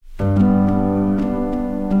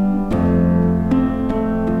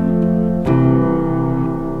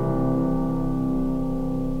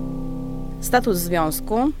Status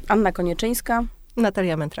związku. Anna Konieczyńska.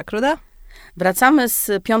 Natalia Mętra-Kruda. Wracamy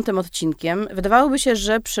z 5. odcinkiem. Wydawałoby się,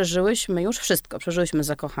 że przeżyłyśmy już wszystko. Przeżyłyśmy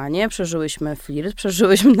zakochanie, przeżyłyśmy flirt,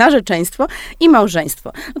 przeżyłyśmy narzeczeństwo i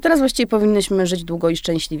małżeństwo. No teraz właściwie powinnyśmy żyć długo i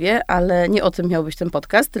szczęśliwie, ale nie o tym miał być ten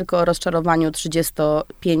podcast, tylko o rozczarowaniu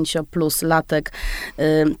 35+ latek,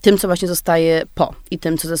 tym, co właśnie zostaje po i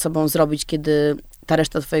tym, co ze sobą zrobić, kiedy ta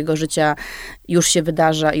reszta twojego życia już się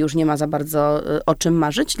wydarza i już nie ma za bardzo o czym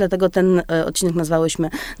marzyć. Dlatego ten odcinek nazwałyśmy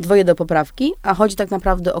Dwoje do poprawki, a chodzi tak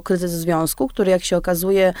naprawdę o kryzys związku, który jak się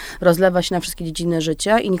okazuje rozlewa się na wszystkie dziedziny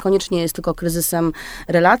życia i niekoniecznie jest tylko kryzysem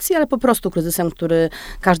relacji, ale po prostu kryzysem, który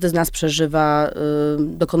każdy z nas przeżywa,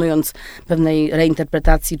 dokonując pewnej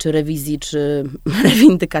reinterpretacji, czy rewizji, czy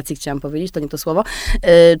rewindykacji, chciałam powiedzieć, to nie to słowo,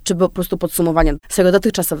 czy po prostu podsumowania swojego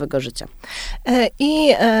dotychczasowego życia.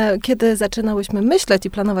 Kiedy zaczynałyśmy myśleć i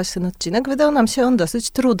planować ten odcinek, wydał nam się on dosyć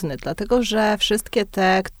trudny, dlatego że wszystkie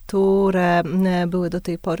te, które były do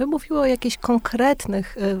tej pory, mówiły o jakichś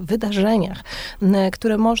konkretnych wydarzeniach,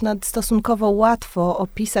 które można stosunkowo łatwo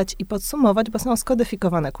opisać i podsumować, bo są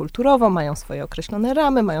skodyfikowane kulturowo, mają swoje określone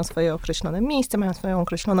ramy, mają swoje określone miejsce, mają swoją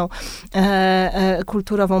określoną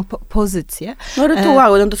kulturową pozycję. No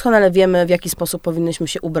rytuały, no doskonale wiemy, w jaki sposób powinnyśmy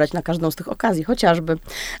się ubrać na każdą z tych okazji, chociażby.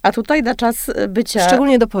 A tutaj na czas bycia...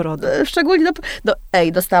 Szczególnie do porodu.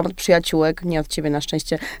 Dostałam od przyjaciółek, nie od ciebie na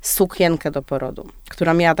szczęście, sukienkę do porodu,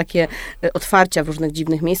 która miała takie otwarcia w różnych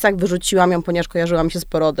dziwnych miejscach. Wyrzuciłam ją, ponieważ kojarzyła mi się z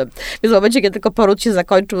porodem. Więc w momencie, kiedy tylko poród się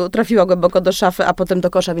zakończył, trafiła głęboko do szafy, a potem do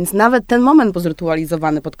kosza, więc nawet ten moment był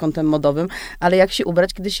zrytualizowany pod kątem modowym, ale jak się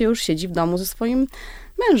ubrać, kiedy się już siedzi w domu ze swoim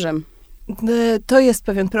mężem? To jest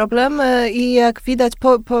pewien problem i jak widać,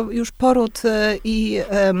 już poród i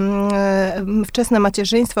wczesne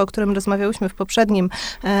macierzyństwo, o którym rozmawiałyśmy w poprzednim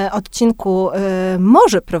odcinku,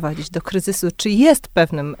 może prowadzić do kryzysu, czy jest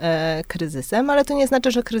pewnym kryzysem, ale to nie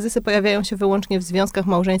znaczy, że kryzysy pojawiają się wyłącznie w związkach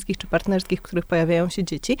małżeńskich czy partnerskich, w których pojawiają się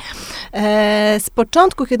dzieci. Z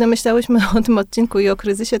początku, kiedy myślałyśmy o tym odcinku i o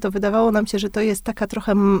kryzysie, to wydawało nam się, że to jest taka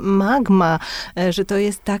trochę magma, że to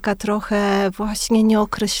jest taka trochę właśnie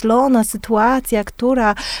nieokreślona sytuacja,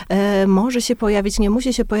 która może się pojawić, nie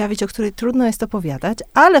musi się pojawić, o której trudno jest opowiadać,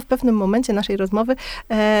 ale w pewnym momencie naszej rozmowy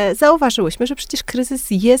zauważyłyśmy, że przecież kryzys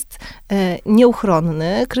jest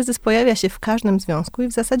nieuchronny. Kryzys pojawia się w każdym związku i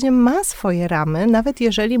w zasadzie ma swoje ramy, nawet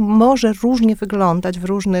jeżeli może różnie wyglądać w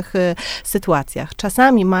różnych sytuacjach.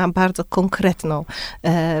 Czasami ma bardzo konkretną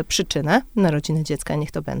przyczynę, narodziny dziecka,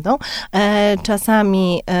 niech to będą.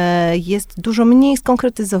 Czasami jest dużo mniej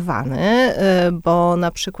skonkretyzowany, bo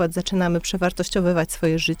na przykład zaczynamy przewartościowywać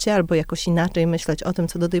swoje życie albo jakoś inaczej myśleć o tym,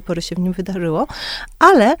 co do tej pory się w nim wydarzyło,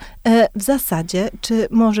 ale w zasadzie, czy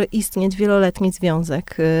może istnieć wieloletni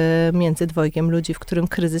związek między dwojgiem ludzi, w którym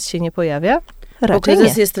kryzys się nie pojawia? Raczej bo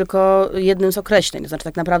kryzys nie. jest tylko jednym z określeń. To znaczy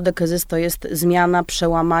tak naprawdę kryzys to jest zmiana,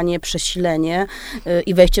 przełamanie, przesilenie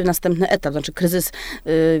i wejście w następny etap. Znaczy kryzys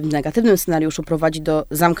w negatywnym scenariuszu prowadzi do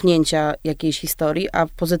zamknięcia jakiejś historii, a w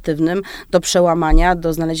pozytywnym do przełamania,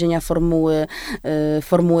 do znalezienia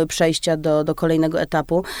formuły przejścia do kolejnego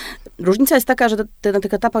etapu. Różnica jest taka, że na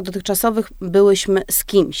tych etapach dotychczasowych byłyśmy z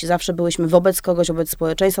kimś. Zawsze byłyśmy wobec kogoś, wobec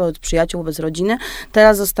społeczeństwa, wobec przyjaciół, wobec rodziny.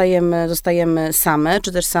 Teraz zostajemy same,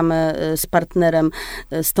 czy też same z partnerem,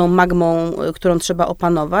 z tą magmą, którą trzeba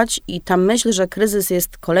opanować. I ta myśl, że kryzys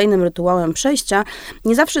jest kolejnym rytuałem przejścia,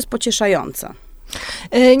 nie zawsze jest pocieszająca.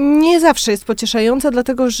 Nie zawsze jest pocieszająca,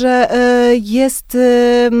 dlatego że jest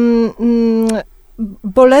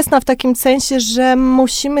bolesna w takim sensie, że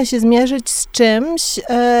musimy się zmierzyć z czymś,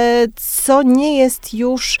 co nie jest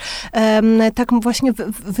już tak właśnie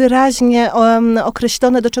wyraźnie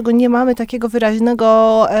określone, do czego nie mamy takiego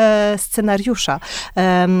wyraźnego scenariusza,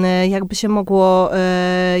 jakby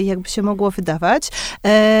się mogło wydawać.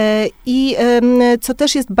 I co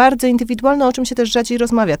też jest bardzo indywidualne, o czym się też rzadziej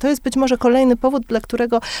rozmawia. To jest być może kolejny powód, dla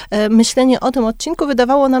którego myślenie o tym odcinku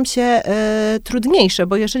wydawało nam się trudniejsze,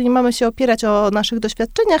 bo jeżeli mamy się opierać o naszych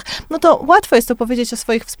doświadczeniach, no to łatwo jest to powiedzieć o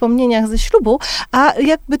swoich wspomnieniach ze ślubu, a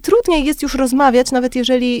jakby trudniej jest już rozmawiać, nawet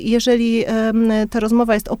jeżeli ta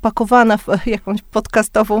rozmowa jest opakowana w jakąś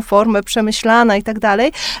podcastową formę, przemyślana i tak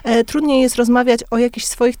dalej, trudniej jest rozmawiać o jakichś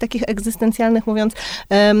swoich takich egzystencjalnych,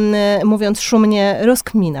 mówiąc szumnie,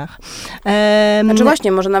 rozkminach. Znaczy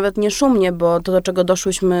właśnie, może nawet nie szumnie, bo to, do czego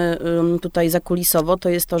doszłyśmy tutaj zakulisowo, to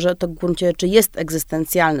jest to, że to w gruncie rzeczy jest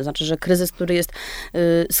egzystencjalne. Znaczy, że kryzys, który jest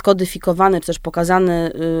skodyfikowany, czy też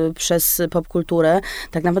pokazany przez popkulturę,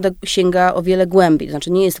 tak naprawdę sięga o wiele głębiej.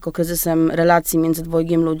 Znaczy nie jest tylko kryzysem relacji między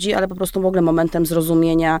dwojgiem ludzi, ale po prostu w ogóle momentem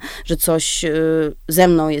zrozumienia, że coś ze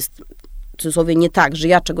mną jest cudzysłowie nie tak, że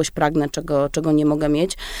ja czegoś pragnę, czego nie mogę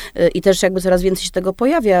mieć. I też jakby coraz więcej się tego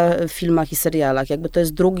pojawia w filmach i serialach. Jakby to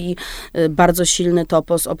jest drugi bardzo silny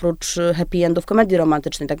topos oprócz happy endów komedii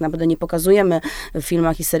romantycznej. Tak naprawdę nie pokazujemy w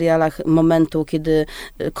filmach i serialach momentu, kiedy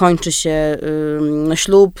kończy się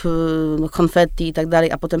ślub, konfetti i tak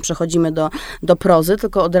dalej, a potem przechodzimy do prozy,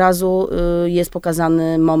 tylko od razu jest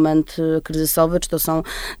pokazany moment kryzysowy, czy to są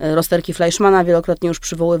rozterki Fleischmana, wielokrotnie już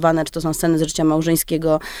przywoływane, czy to są sceny z życia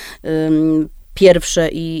małżeńskiego, pierwsze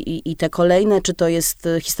i te kolejne, czy to jest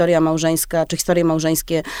historia małżeńska, czy historie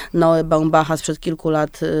małżeńskie Noe Baumbacha sprzed kilku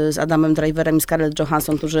lat z Adamem Driverem i Scarlett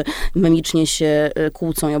Johansson, którzy memicznie się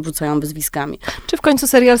kłócą i obrzucają wyzwiskami. Czy w końcu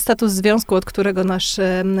serial Status Związku, od którego nasz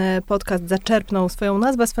podcast zaczerpnął swoją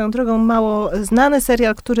nazwę, swoją drogą mało znany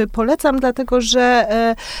serial, który polecam, dlatego że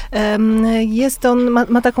jest on,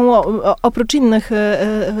 ma taką oprócz innych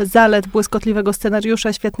zalet błyskotliwego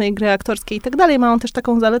scenariusza, świetnej gry aktorskiej i tak dalej, ma on też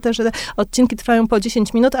taką zaletę, że odcinki trwają po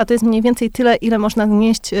 10 minut, a to jest mniej więcej tyle, ile można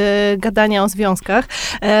znieść gadania o związkach.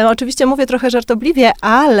 Oczywiście mówię trochę żartobliwie,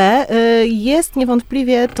 ale jest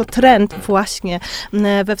niewątpliwie to trend właśnie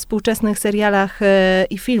we współczesnych serialach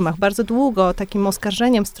i filmach. Bardzo długo takim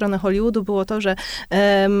oskarżeniem w stronę Hollywoodu było to, że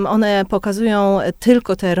one pokazują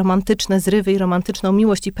tylko te romantyczne zrywy i romantyczną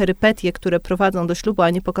miłość i perypetie, które prowadzą do ślubu, a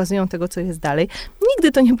nie pokazują tego, co jest dalej.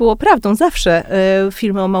 Nigdy to nie było prawdą. Zawsze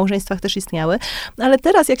filmy o małżeństwach też istniały, ale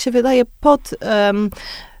teraz, jak się wydaje, pod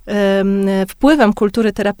wpływem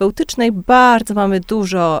kultury terapeutycznej bardzo mamy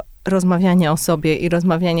dużo rozmawiania o sobie i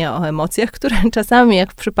rozmawiania o emocjach, które czasami,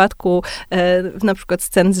 jak w przypadku na przykład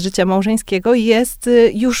scen z życia małżeńskiego, jest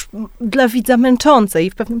już dla widza męczące i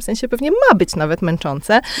w pewnym sensie pewnie ma być nawet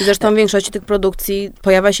męczące. Zresztą w większości tych produkcji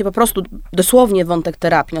pojawia się po prostu dosłownie wątek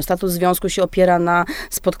terapii. No, Status Związku się opiera na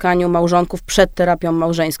spotkaniu małżonków przed terapią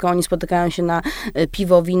małżeńską. Oni spotykają się na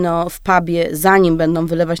piwo, wino w pubie, zanim będą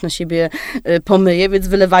wylewać na siebie pomyje, więc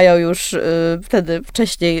wylewają już wtedy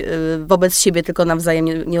wcześniej wobec siebie, tylko nawzajem,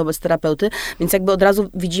 nie wobec terapeuty, więc jakby od razu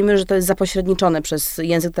widzimy, że to jest zapośredniczone przez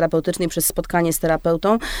język terapeutyczny, przez spotkanie z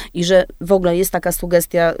terapeutą i że w ogóle jest taka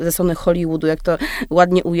sugestia ze strony Hollywoodu, jak to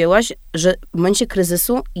ładnie ujęłaś, że w momencie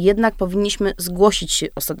kryzysu jednak powinniśmy zgłosić się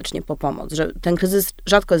ostatecznie po pomoc, że ten kryzys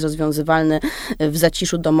rzadko jest rozwiązywalny w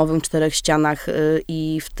zaciszu domowym, w 4 ścianach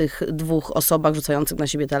i w tych 2 osobach rzucających na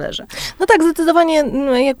siebie talerze. No tak, zdecydowanie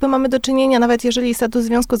jakby mamy do czynienia, nawet jeżeli Status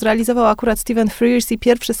Związku zrealizował akurat Stephen Frears i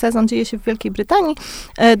pierwszy sezon dzieje się w Wielkiej Brytanii,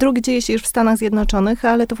 drugi dzieje się już w Stanach Zjednoczonych,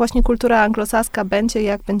 ale to właśnie kultura anglosaska będzie,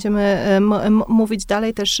 jak będziemy mówić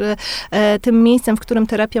dalej, też tym miejscem, w którym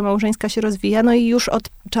terapia małżeńska się rozwija. No i już od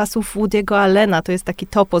czasów Woody'ego Allena to jest taki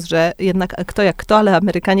topos, że jednak kto jak kto, ale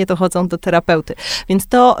Amerykanie to chodzą do terapeuty. Więc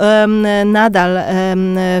to nadal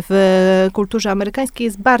w kulturze amerykańskiej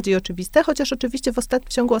jest bardziej oczywiste, chociaż oczywiście w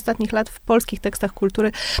ciągu ostatnich lat w polskich tekstach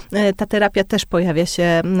kultury ta terapia też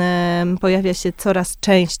pojawia się coraz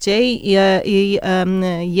częściej i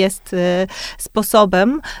jest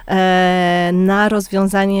sposobem na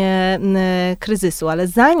rozwiązanie kryzysu. Ale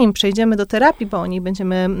zanim przejdziemy do terapii, bo o niej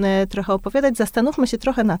będziemy trochę opowiadać, zastanówmy się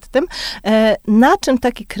trochę nad tym, na czym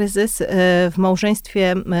taki kryzys w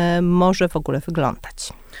małżeństwie może w ogóle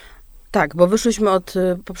wyglądać. Tak, bo wyszliśmy od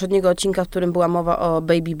poprzedniego odcinka, w którym była mowa o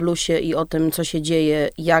baby bluesie i o tym, co się dzieje,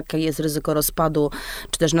 jakie jest ryzyko rozpadu,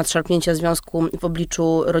 czy też nadszarpnięcia związku w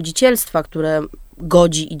obliczu rodzicielstwa, które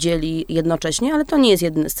godzi i dzieli jednocześnie, ale to nie jest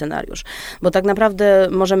jedyny scenariusz. Bo tak naprawdę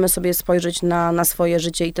możemy sobie spojrzeć na swoje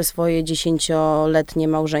życie i te swoje 10-letnie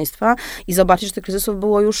małżeństwa i zobaczyć, że tych kryzysów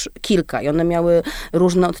było już kilka i one miały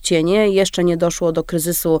różne odcienie. Jeszcze nie doszło do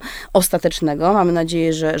kryzysu ostatecznego. Mamy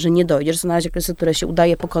nadzieję, że nie dojdzie, że są na razie kryzysy, które się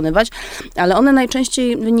udaje pokonywać, ale one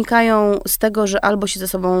najczęściej wynikają z tego, że albo się ze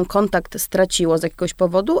sobą kontakt straciło z jakiegoś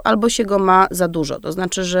powodu, albo się go ma za dużo. To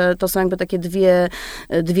znaczy, że to są jakby takie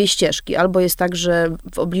dwie ścieżki. Albo jest tak, że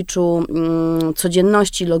w obliczu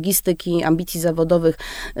codzienności, logistyki, ambicji zawodowych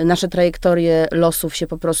nasze trajektorie losów się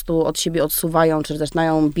po prostu od siebie odsuwają, czy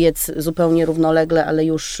zaczynają biec zupełnie równolegle, ale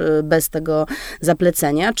już bez tego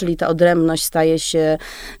zaplecenia, czyli ta odrębność staje się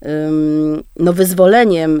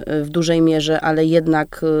wyzwoleniem w dużej mierze, ale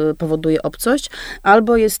jednak powoduje obcość,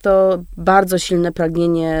 albo jest to bardzo silne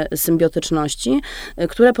pragnienie symbiotyczności,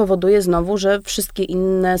 które powoduje znowu, że wszystkie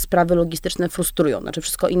inne sprawy logistyczne frustrują, znaczy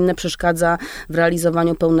wszystko inne przeszkadza w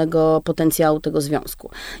realizowaniu pełnego potencjału tego związku.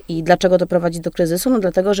 I dlaczego to prowadzi do kryzysu? No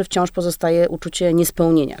dlatego, że wciąż pozostaje uczucie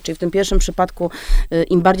niespełnienia. Czyli w tym pierwszym przypadku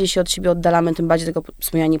im bardziej się od siebie oddalamy, tym bardziej tego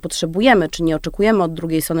spełnienia nie potrzebujemy, czy nie oczekujemy od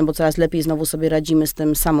drugiej strony, bo coraz lepiej znowu sobie radzimy z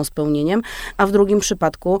tym samospełnieniem, a w drugim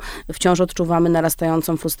przypadku wciąż odczuwamy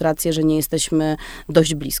narastającą frustrację, że nie jesteśmy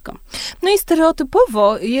dość blisko. No i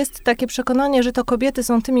stereotypowo jest takie przekonanie, że to kobiety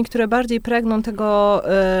są tymi, które bardziej pragną tego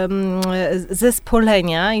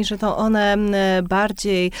zespolenia i że to one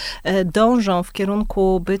bardziej dążą w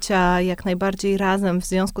kierunku bycia jak najbardziej razem w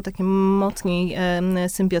związku takim mocniej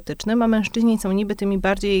symbiotycznym, a mężczyźni są niby tymi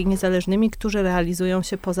bardziej niezależnymi, którzy realizują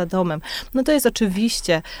się poza domem. No to jest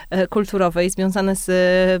oczywiście kulturowe i związane z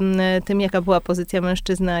tym, jaka była pozycja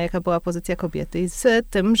mężczyzny, a jaka była pozycja kobiety i z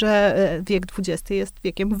tym, że wiek XX jest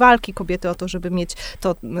wiekiem walki kobiety o to, żeby mieć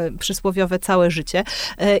to przysłowiowe całe życie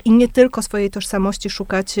i nie tylko swojej tożsamości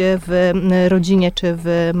szukać w rodzinie, czy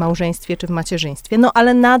w małżeństwie, czy w macierzyństwie. No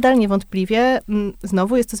ale nadal niewątpliwie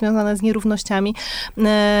znowu jest to związane z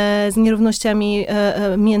nierównościami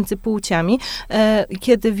między płciami.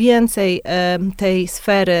 Kiedy więcej tej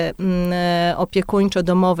sfery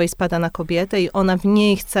opiekuńczo-domowej spada na kobietę i ona w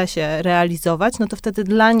niej chce się realizować, no to wtedy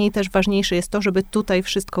dla niej też ważniejsze jest to, żeby tutaj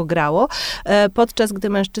wszystko grało, podczas gdy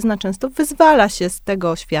mężczyzna często wyzwala się z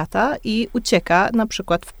tego świata i ucieka na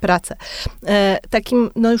przykład w pracę. Takim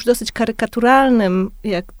no już dosyć karykaturalnym,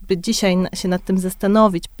 jakby dzisiaj się nad tym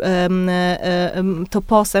zastanowić,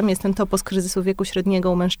 toposem jest ten topos kryzysu wieku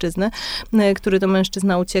średniego u mężczyzny, który to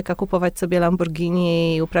mężczyzna ucieka kupować sobie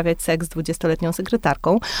Lamborghini i uprawiać seks z 20-letnią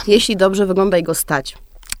sekretarką. Jeśli dobrze wygląda i go stać.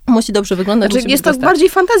 Musi dobrze wyglądać. Znaczy, jest to bardziej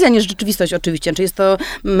fantazja niż rzeczywistość oczywiście. Czy jest to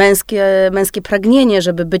męskie pragnienie,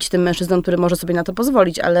 żeby być tym mężczyzną, który może sobie na to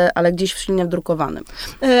pozwolić, ale gdzieś silnie wdrukowanym.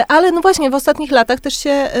 Ale no właśnie, w ostatnich latach też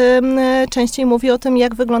się częściej mówi o tym,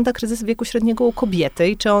 jak wygląda kryzys wieku średniego u kobiety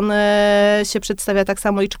i czy on się przedstawia tak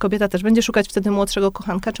samo i czy kobieta też będzie szukać wtedy młodszego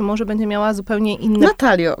kochanka, czy może będzie miała zupełnie inne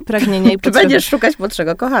pragnienia i potrzeby. Czy będziesz szukać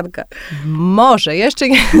młodszego kochanka? Może. Jeszcze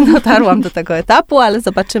nie dotarłam do tego etapu, ale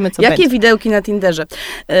zobaczymy, co będzie. Jakie widełki na Tinderze?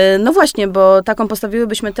 No właśnie, bo taką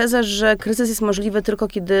postawiłybyśmy tezę, że kryzys jest możliwy tylko,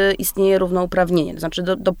 kiedy istnieje równouprawnienie. To znaczy,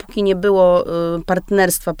 dopóki nie było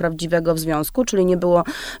partnerstwa prawdziwego w związku, czyli nie było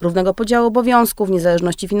równego podziału obowiązków,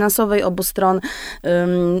 niezależności finansowej obu stron,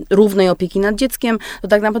 równej opieki nad dzieckiem, to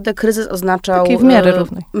tak naprawdę kryzys oznaczał... Takiej w miarę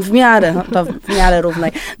równej. W miarę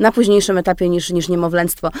równej. Na późniejszym etapie niż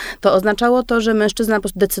niemowlęctwo. To oznaczało to, że mężczyzna po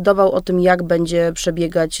prostu decydował o tym, jak będzie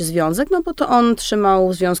przebiegać związek, no bo to on trzymał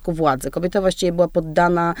w związku władzę. Kobieta właściwie była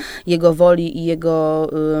poddana jego woli i jego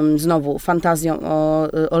znowu fantazją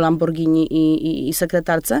o Lamborghini i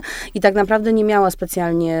sekretarce i tak naprawdę nie miała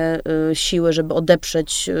specjalnie siły, żeby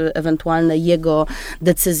odeprzeć ewentualne jego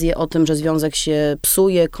decyzje o tym, że związek się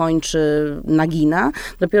psuje, kończy, nagina.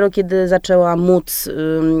 Dopiero kiedy zaczęła móc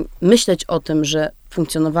myśleć o tym, że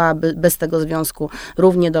funkcjonowałaby bez tego związku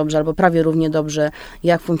równie dobrze albo prawie równie dobrze,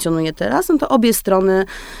 jak funkcjonuje teraz, no to obie strony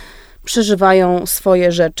przeżywają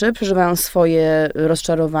swoje rzeczy, przeżywają swoje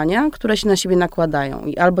rozczarowania, które się na siebie nakładają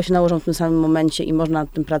i albo się nałożą w tym samym momencie i można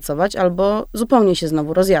nad tym pracować, albo zupełnie się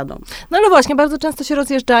znowu rozjadą. No ale właśnie, bardzo często się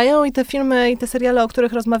rozjeżdżają i te filmy i te seriale, o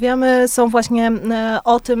których rozmawiamy, są właśnie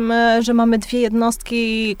o tym, że mamy dwie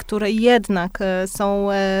jednostki, które jednak są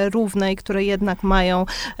równe i które jednak mają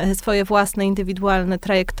swoje własne, indywidualne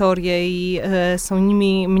trajektorie i są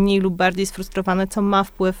nimi mniej lub bardziej sfrustrowane, co ma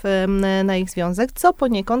wpływ na ich związek, co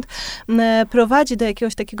poniekąd prowadzi do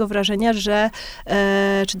jakiegoś takiego wrażenia, że,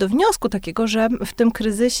 czy do wniosku takiego, że w tym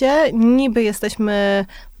kryzysie niby jesteśmy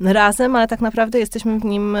razem, ale tak naprawdę jesteśmy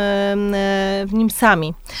w nim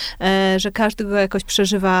sami. Że każdy go jakoś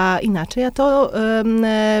przeżywa inaczej, a to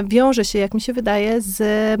wiąże się, jak mi się wydaje, z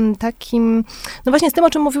takim, no właśnie z tym, o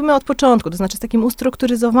czym mówimy od początku, to znaczy z takim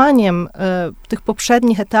ustrukturyzowaniem tych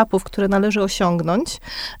poprzednich etapów, które należy osiągnąć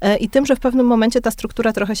i tym, że w pewnym momencie ta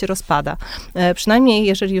struktura trochę się rozpada. Przynajmniej,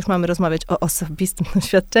 jeżeli już mamy rozmawiać o osobistym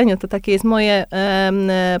doświadczeniu, to takie jest moje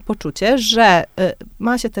poczucie, że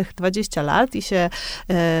ma się tych 20 lat i się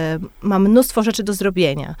ma mnóstwo rzeczy do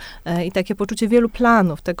zrobienia i takie poczucie wielu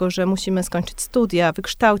planów, tego, że musimy skończyć studia,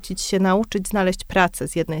 wykształcić się, nauczyć, znaleźć pracę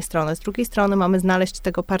z jednej strony, z drugiej strony mamy znaleźć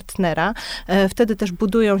tego partnera, wtedy też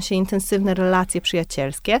budują się intensywne relacje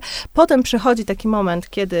przyjacielskie. Potem przychodzi taki moment,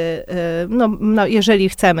 kiedy, no jeżeli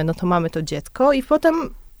chcemy, no to mamy to dziecko i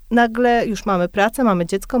potem nagle już mamy pracę, mamy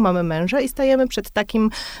dziecko, mamy męża i stajemy przed takim...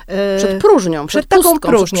 Przed próżnią, przed taką pustką,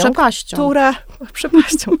 próżnią, przed przepaścią.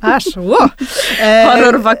 Przepaścią, aż,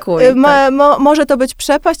 Horror wakuj. Może to być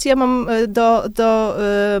przepaść. Ja mam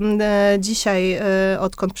dzisiaj,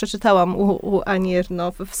 odkąd przeczytałam u Ani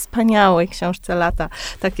Ernaux w wspaniałej książce Lata,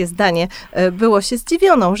 takie zdanie, było się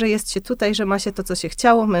zdziwioną, że jest się tutaj, że ma się to, co się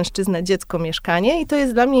chciało, mężczyznę, dziecko, mieszkanie i to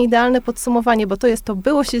jest dla mnie idealne podsumowanie, bo to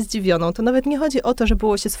było się zdziwioną. To nawet nie chodzi o to, że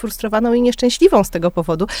było się sfrustrowaną i nieszczęśliwą z tego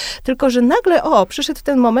powodu, tylko, że nagle, przyszedł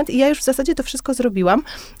ten moment i ja już w zasadzie to wszystko zrobiłam.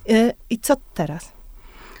 I co teraz?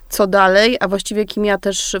 Co dalej, a właściwie kim ja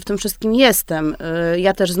też w tym wszystkim jestem.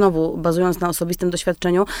 Ja też znowu, bazując na osobistym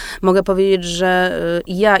doświadczeniu, mogę powiedzieć, że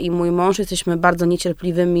ja i mój mąż jesteśmy bardzo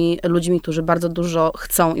niecierpliwymi ludźmi, którzy bardzo dużo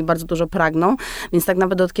chcą i bardzo dużo pragną, więc tak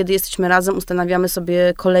naprawdę od kiedy jesteśmy razem, ustanawiamy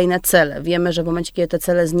sobie kolejne cele. Wiemy, że w momencie, kiedy te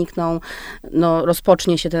cele znikną,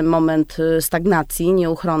 rozpocznie się ten moment stagnacji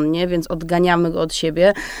nieuchronnie, więc odganiamy go od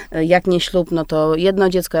siebie. Jak nie ślub, to jedno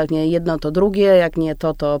dziecko, jak nie jedno, to drugie, jak nie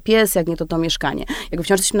to pies, jak nie to mieszkanie. Jak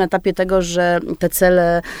wciąż jesteśmy na etapie tego, że te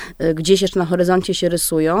cele gdzieś jeszcze na horyzoncie się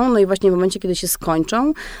rysują, i właśnie w momencie, kiedy się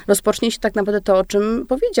skończą, rozpocznie się tak naprawdę to, o czym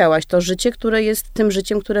powiedziałaś, to życie, które jest tym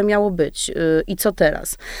życiem, które miało być. I co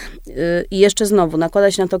teraz? I jeszcze znowu,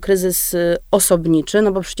 nakłada się na to kryzys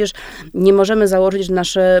osobniczy, bo przecież nie możemy założyć, że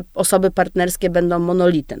nasze osoby partnerskie będą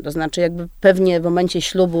monolitem. To znaczy, jakby pewnie w momencie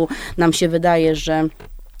ślubu nam się wydaje, że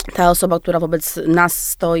ta osoba, która wobec nas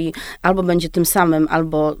stoi, albo będzie tym samym,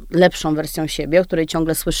 albo lepszą wersją siebie, o której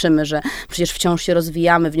ciągle słyszymy, że przecież wciąż się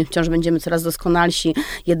rozwijamy, wciąż będziemy coraz doskonalsi.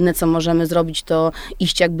 Jedyne, co możemy zrobić, to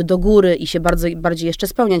iść jakby do góry i się bardziej jeszcze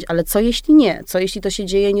spełniać. Ale co jeśli nie? Co jeśli to się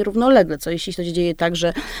dzieje nierównolegle? Co jeśli to się dzieje tak,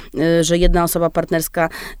 że jedna osoba partnerska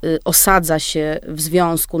osadza się w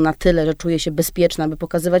związku na tyle, że czuje się bezpieczna, by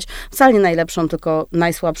pokazywać wcale nie najlepszą, tylko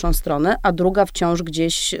najsłabszą stronę, a druga wciąż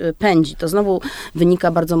gdzieś pędzi. To znowu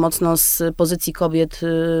wynika bardzo mocno z pozycji kobiet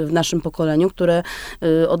w naszym pokoleniu, które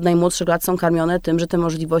od najmłodszych lat są karmione tym, że te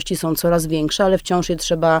możliwości są coraz większe, ale wciąż je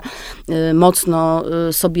trzeba mocno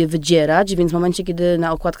sobie wydzierać, więc w momencie, kiedy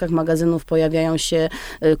na okładkach magazynów pojawiają się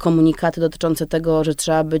komunikaty dotyczące tego, że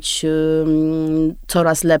trzeba być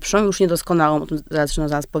coraz lepszą, już niedoskonałą, o tym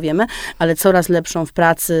zaraz powiemy, ale coraz lepszą w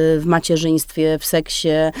pracy, w macierzyństwie, w seksie,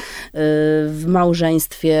 w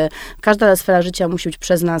małżeństwie. Każda sfera życia musi być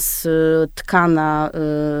przez nas tkana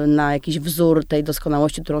na jakiś wzór tej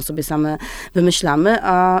doskonałości, którą sobie same wymyślamy,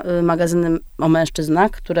 a magazyny o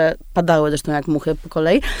mężczyznach, które padały zresztą jak muchy po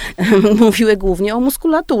kolei, mówiły głównie o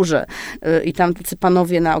muskulaturze. I tam tacy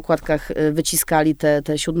panowie na okładkach wyciskali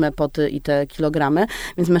te 7 poty i te kilogramy,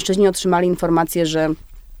 więc mężczyźni otrzymali informację, że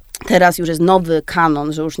teraz już jest nowy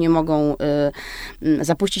kanon, że już nie mogą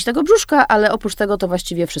zapuścić tego brzuszka, ale oprócz tego to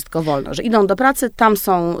właściwie wszystko wolno. Że idą do pracy, tam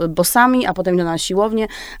są bossami, a potem idą na siłownię,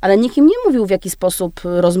 ale nikt im nie mówił, w jaki sposób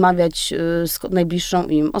rozmawiać z najbliższą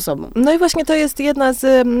im osobą. No i właśnie to jest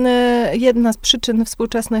jedna z przyczyn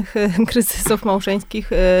współczesnych kryzysów małżeńskich,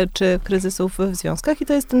 czy kryzysów w związkach i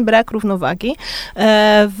to jest ten brak równowagi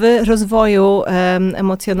w rozwoju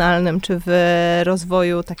emocjonalnym, czy w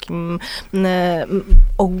rozwoju takim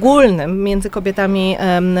ogólnym między kobietami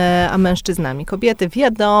a mężczyznami. Kobiety,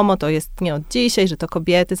 wiadomo, to jest nie od dzisiaj, że to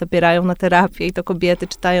kobiety zabierają na terapię i to kobiety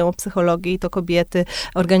czytają o psychologii i to kobiety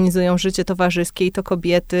organizują życie towarzyskie i to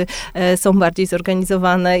kobiety są bardziej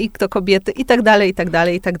zorganizowane i to kobiety i tak dalej, i tak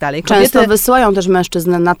dalej, i tak dalej. Kobiety często wysyłają też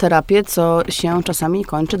mężczyznę na terapię, co się czasami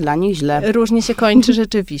kończy dla nich źle. Różnie się kończy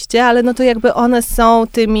rzeczywiście, ale to jakby one są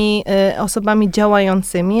tymi osobami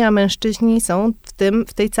działającymi, a mężczyźni są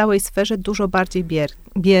w tej całej sferze dużo bardziej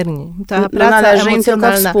bierni. Ta praca należy im tylko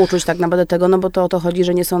emocjonalna. współczuć tak naprawdę tego, bo to o to chodzi,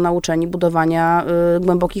 że nie są nauczeni budowania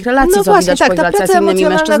głębokich relacji, no co właśnie, widać tak, po ta relacjach z praca innymi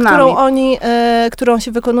emocjonalna, mężczyznami. którą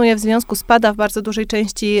się wykonuje w związku, spada w bardzo dużej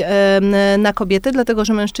części na kobiety, dlatego,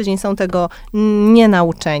 że mężczyźni są tego nie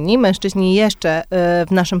nauczeni. Mężczyźni jeszcze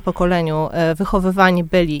w naszym pokoleniu wychowywani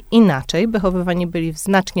byli inaczej, wychowywani byli w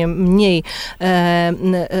znacznie mniej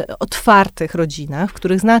otwartych rodzinach, w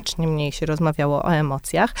których znacznie mniej się rozmawiało o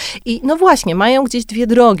emocjach. I no właśnie, mają gdzieś dwie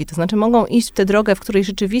drogi, to znaczy mogą iść w tę drogę, w której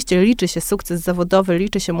rzeczywiście liczy się sukces zawodowy,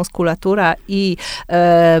 liczy się muskulatura i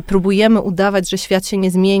próbujemy udawać, że świat się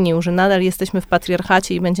nie zmienił, że nadal jesteśmy w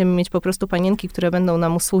patriarchacie i będziemy mieć po prostu panienki, które będą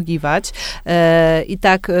nam usługiwać. I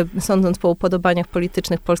tak, sądząc po upodobaniach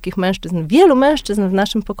politycznych polskich mężczyzn, wielu mężczyzn w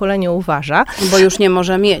naszym pokoleniu uważa. Bo już nie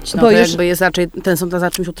może mieć. No bo to już jakby jest raczej tęsknota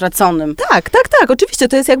za czymś utraconym. Tak. Oczywiście,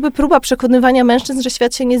 to jest jakby próba przekonywania mężczyzn, że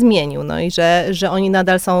świat się nie zmienił. No i że oni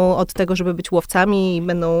nadal są od tego, żeby być łowcami zatrudnieni i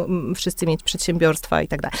będą wszyscy mieć przedsiębiorstwa i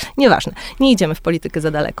tak dalej. Nieważne, nie idziemy w politykę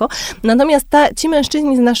za daleko. Natomiast ci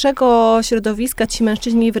mężczyźni z naszego środowiska, ci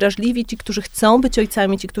mężczyźni wrażliwi, ci, którzy chcą być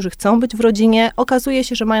ojcami, ci, którzy chcą być w rodzinie, okazuje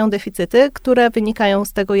się, że mają deficyty, które wynikają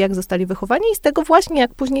z tego, jak zostali wychowani i z tego właśnie,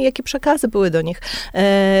 jak później, jakie przekazy były do nich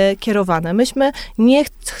kierowane. Myśmy nie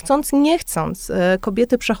chcąc,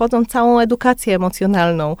 kobiety przechodzą całą edukację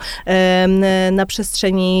emocjonalną na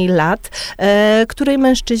przestrzeni lat, której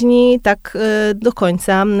mężczyźni tak do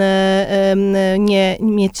końca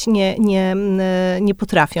nie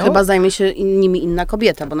potrafią. Chyba zajmie się nimi inna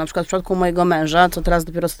kobieta, bo na przykład w przypadku mojego męża, co teraz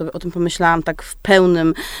dopiero sobie o tym pomyślałam tak w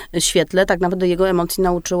pełnym świetle, tak naprawdę jego emocji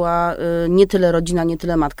nauczyła nie tyle rodzina, nie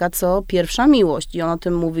tyle matka, co pierwsza miłość. I on o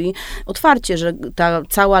tym mówi otwarcie, że ta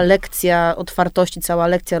cała lekcja otwartości, cała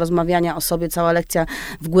lekcja rozmawiania o sobie, cała lekcja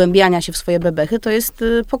wgłębiania się w swoje bebechy, to jest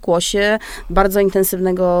pokłosie bardzo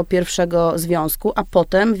intensywnego pierwszego związku, a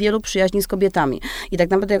potem wielu przyjaźni z kobietami. I tak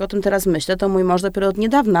naprawdę jak o tym teraz myślę, to mój mąż dopiero od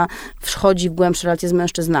niedawna wchodzi w głębsze relacje z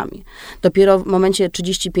mężczyznami. Dopiero w momencie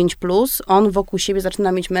 35+, on wokół siebie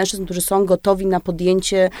zaczyna mieć mężczyzn, którzy są gotowi na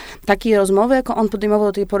podjęcie takiej rozmowy, jaką on podejmował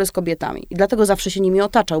do tej pory z kobietami. I dlatego zawsze się nimi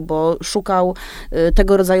otaczał, bo szukał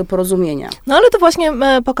tego rodzaju porozumienia. No ale to właśnie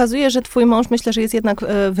pokazuje, że twój mąż, myślę, że jest jednak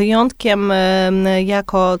wyjątkiem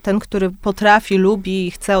jako ten, który potrafi, lubi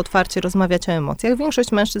i chce otwarcie rozmawiać o emocjach.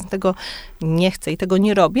 Większość mężczyzn tego nie chce i tego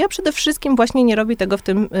nie robi, a przede wszystkim właśnie nie robi tego w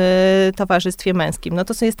tym towarzystwie męskim. No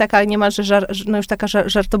to jest taka niemalże już taka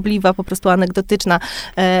żartobliwa, po prostu anegdotyczna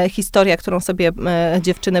historia, którą sobie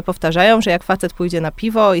dziewczyny powtarzają, że jak facet pójdzie na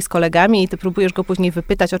piwo i z kolegami i ty próbujesz go później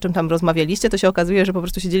wypytać, o czym tam rozmawialiście, to się okazuje, że po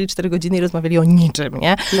prostu siedzieli 4 godziny i rozmawiali o niczym,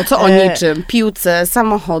 nie? No co o niczym? Piłce,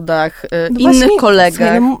 samochodach, innych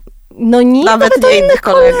kolegach. No nie, nawet o innych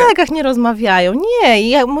kolegach nie rozmawiają.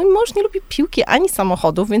 Nie, mój mąż nie lubi piłki ani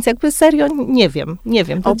samochodów, więc jakby serio nie wiem.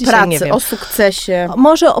 O pracy, nie wiem. O sukcesie.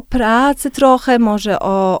 Może o pracy trochę, może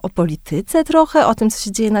o polityce trochę, o tym, co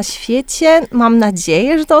się dzieje na świecie. Mam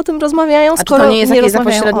nadzieję, że to o tym rozmawiają, skoro czy to nie jest jakieś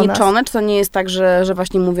zapośredniczone? Czy to nie jest tak, że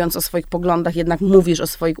właśnie mówiąc o swoich poglądach, jednak mówisz o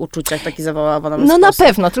swoich uczuciach, taki zawoławany sposób? Na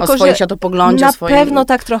pewno. Tylko, o swoim światopoglądzie. Na pewno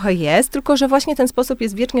tak trochę jest, tylko że właśnie ten sposób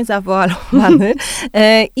jest wiecznie zawoalowany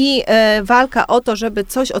i walka o to, żeby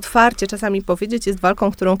coś otwarcie czasami powiedzieć, jest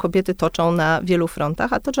walką, którą kobiety toczą na wielu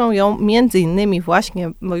frontach, a toczą ją między innymi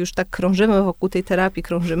właśnie, bo już tak krążymy wokół tej terapii,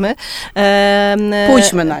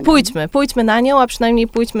 Pójdźmy na nią. Pójdźmy na nią, a przynajmniej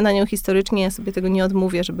pójdźmy na nią historycznie. Ja sobie tego nie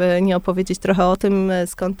odmówię, żeby nie opowiedzieć trochę o tym,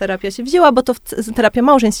 skąd terapia się wzięła, bo to terapia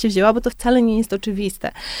małżeństw się wzięła, bo to wcale nie jest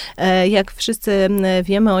oczywiste. Jak wszyscy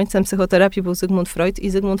wiemy, ojcem psychoterapii był Zygmunt Freud i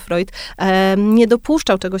Zygmunt Freud nie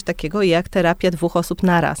dopuszczał czegoś takiego jak terapia 2 osób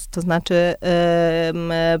naraz. To znaczy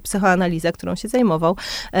psychoanaliza, którą się zajmował,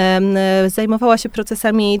 zajmowała się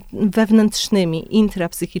procesami wewnętrznymi,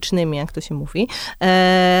 intrapsychicznymi, jak to się mówi.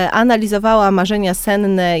 Analizowała marzenia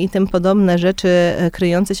senne i tym podobne rzeczy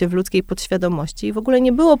kryjące się w ludzkiej podświadomości. I w ogóle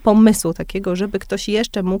nie było pomysłu takiego, żeby ktoś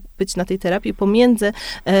jeszcze mógł być na tej terapii pomiędzy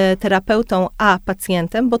terapeutą a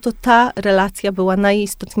pacjentem, bo to ta relacja była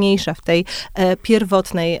najistotniejsza w tej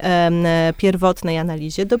pierwotnej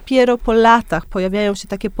analizie. Dopiero po latach pojawiają się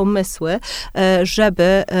takie pomysły,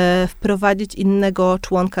 żeby wprowadzić innego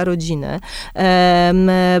członka rodziny.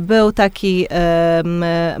 Był taki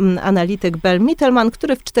analityk Bell Mittelman,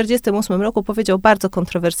 który w 1948 roku powiedział bardzo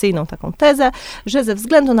kontrowersyjną taką tezę, że ze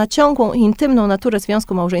względu na ciągłą i intymną naturę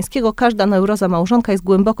związku małżeńskiego każda neuroza małżonka jest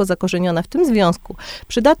głęboko zakorzeniona w tym związku.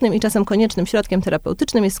 Przydatnym i czasem koniecznym środkiem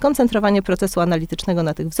terapeutycznym jest skoncentrowanie procesu analitycznego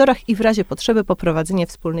na tych wzorach i w razie potrzeby poprowadzenie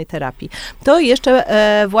wspólnej terapii. To jeszcze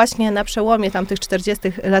właśnie na przełomie tamtych 40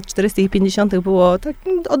 i 50 było tak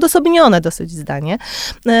odosobnione dosyć zdanie,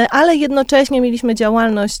 ale jednocześnie mieliśmy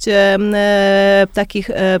działalność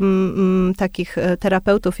takich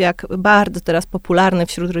terapeutów, jak bardzo teraz popularny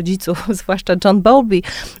wśród rodziców, zwłaszcza John Bowlby,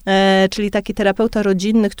 czyli taki terapeuta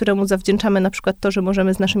rodzinny, któremu zawdzięczamy na przykład to, że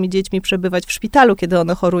możemy z naszymi dziećmi przebywać w szpitalu, kiedy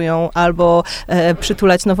one chorują, albo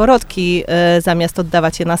przytulać noworodki, zamiast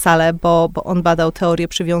oddawać je na salę, bo on badał teorię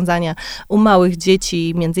przywiązania u małych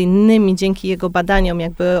dzieci, między innymi dzięki jego badaniom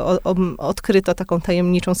jakby odkryto taką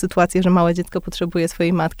tajemniczą sytuację, że małe dziecko potrzebuje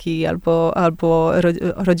swojej matki albo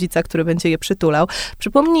rodzica, który będzie je przytulał.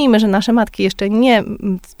 Przypomnijmy, że nasze matki jeszcze nie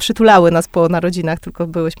przytulały nas po narodzinach, tylko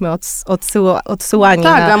byłyśmy odsyłani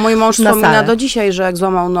tak, na a mój mąż wspomina salę. Do dzisiaj, że jak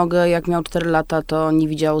złamał nogę, jak miał 4 lata, to nie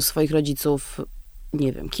widział swoich rodziców,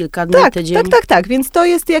 nie wiem, kilka dni, tydzień. Tak, więc to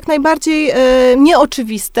jest jak najbardziej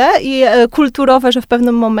nieoczywiste i kulturowe, że w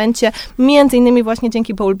pewnym momencie, między innymi właśnie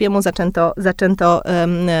dzięki Bowlby'emu zaczęto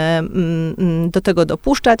do tego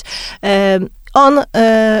dopuszczać. on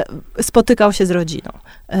spotykał się z rodziną,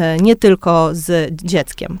 nie tylko z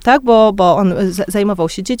dzieckiem, tak? Bo on zajmował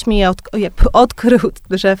się dziećmi i jakby odkrył,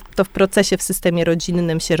 że to w procesie, w systemie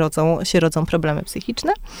rodzinnym się rodzą problemy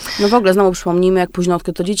psychiczne. No w ogóle znowu przypomnijmy, jak późno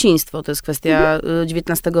odkryto dzieciństwo. To jest kwestia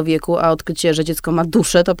XIX wieku, a odkrycie, że dziecko ma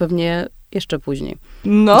duszę, to pewnie jeszcze później.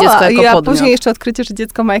 No, a później jeszcze odkrycie, że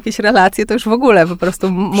dziecko ma jakieś relacje, to już w ogóle po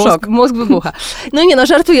prostu mózg wybucha. No nie, no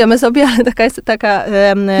żartujemy sobie, ale taka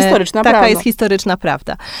jest historyczna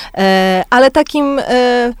prawda. Ale takim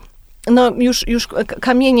no już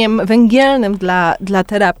kamieniem węgielnym dla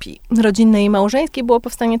terapii rodzinnej i małżeńskiej było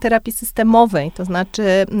powstanie terapii systemowej. To znaczy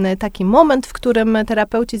taki moment, w którym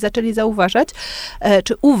terapeuci zaczęli zauważać,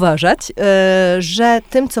 czy uważać, że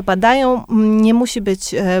tym, co badają, nie musi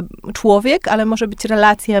być człowiek, ale może być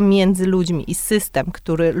relacja między ludźmi i system,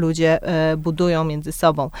 który ludzie budują między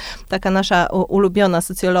sobą. Taka nasza ulubiona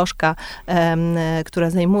socjolożka, która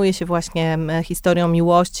zajmuje się właśnie historią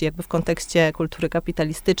miłości, jakby w kontekście kultury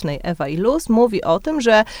kapitalistycznej, Ewa Ilus, mówi o tym,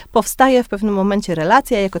 że powstaje w pewnym momencie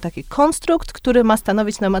relacja jako taki konstrukt, który ma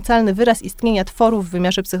stanowić namacalny wyraz istnienia tworów w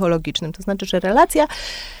wymiarze psychologicznym. To znaczy, że relacja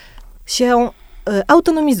się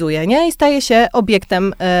autonomizuje, nie? I staje się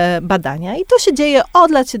obiektem badania. I to się dzieje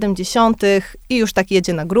od lat 70. i już tak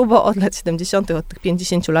jedzie na grubo. Od lat 70., od tych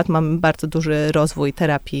 50 lat mamy bardzo duży rozwój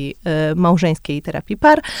terapii małżeńskiej i terapii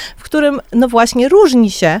par, w którym no właśnie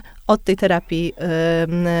różni się od tej terapii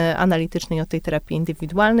analitycznej, od tej terapii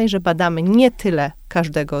indywidualnej, że badamy nie tyle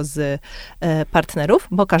każdego z partnerów,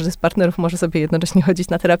 bo każdy z partnerów może sobie jednocześnie chodzić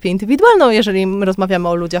na terapię indywidualną, jeżeli rozmawiamy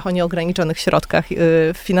o ludziach o nieograniczonych środkach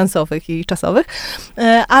finansowych i czasowych,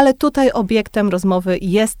 ale tutaj obiektem rozmowy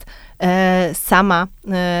jest sama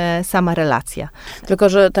relacja. Tylko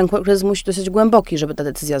że ten kryzys musi dosyć głęboki, żeby ta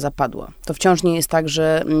decyzja zapadła. To wciąż nie jest tak,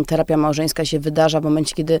 że terapia małżeńska się wydarza w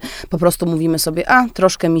momencie, kiedy po prostu mówimy sobie,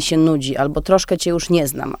 troszkę mi się nudzi, albo troszkę cię już nie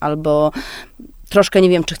znam, albo troszkę nie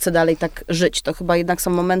wiem, czy chcę dalej tak żyć. To chyba jednak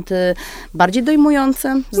są momenty bardziej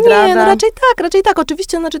dojmujące, zdrada. Nie, no raczej tak.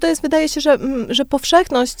 Oczywiście, znaczy to jest, wydaje się, że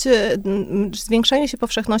powszechność, zwiększenie się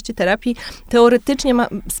powszechności terapii teoretycznie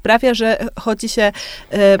sprawia, że chodzi się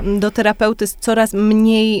do terapeuty z coraz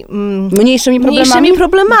mniejszymi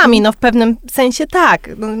problemami. No w pewnym sensie tak.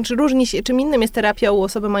 Znaczy różni się, czym innym jest terapia u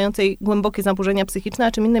osoby mającej głębokie zaburzenia psychiczne,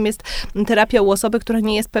 a czym innym jest terapia u osoby, która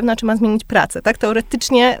nie jest pewna, czy ma zmienić pracę. Tak,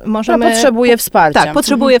 teoretycznie możemy... Potrzebuje wsparcia. Tak,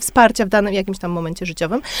 potrzebuje wsparcia w danym jakimś tam momencie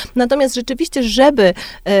życiowym. Natomiast rzeczywiście, żeby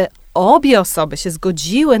obie osoby się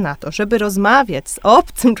zgodziły na to, żeby rozmawiać z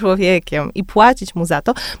obcym człowiekiem i płacić mu za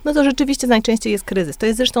to, no to rzeczywiście najczęściej jest kryzys. To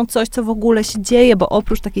jest zresztą coś, co w ogóle się dzieje, bo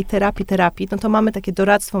oprócz takiej terapii, no to mamy takie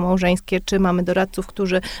doradztwo małżeńskie, czy mamy doradców,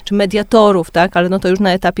 czy mediatorów, tak, ale no to już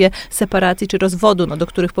na etapie separacji czy rozwodu, no do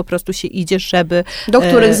których po prostu się idzie, żeby... Do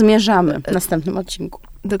których zmierzamy w następnym odcinku.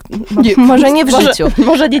 Może nie w życiu.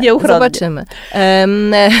 Może nie nieuchronnie. Zobaczymy.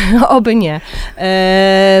 Oby nie.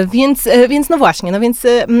 Więc no właśnie,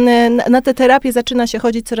 na te terapie zaczyna się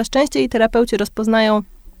chodzić coraz częściej i terapeuci rozpoznają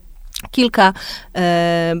kilka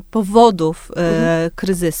powodów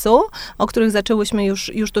kryzysu, o których zaczęłyśmy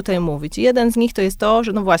już tutaj mówić. Jeden z nich to jest to,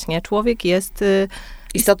 że no właśnie, człowiek jest...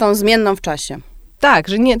 istotą zmienną w czasie. Tak,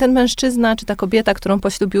 że nie, ten mężczyzna czy ta kobieta, którą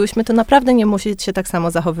poślubiłyśmy, to naprawdę nie musi się tak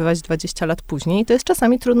samo zachowywać 20 lat później. I to jest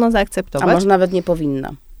czasami trudno zaakceptować. A może nawet nie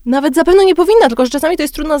powinna. Nawet zapewne nie powinna, tylko że czasami to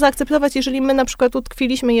jest trudno zaakceptować, jeżeli my na przykład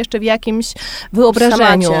utkwiliśmy jeszcze w jakimś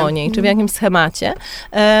wyobrażeniu o niej, czy w jakimś schemacie,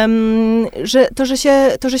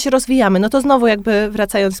 że się rozwijamy. No to znowu jakby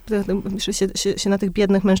wracając, się na tych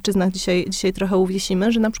biednych mężczyznach dzisiaj trochę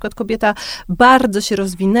uwiesimy, że na przykład kobieta bardzo się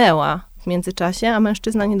rozwinęła w międzyczasie, a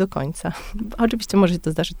mężczyzna nie do końca. Oczywiście może się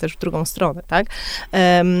to zdarzyć też w drugą stronę, tak?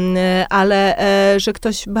 Ale że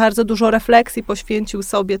ktoś bardzo dużo refleksji poświęcił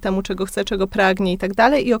sobie temu, czego chce, czego pragnie i tak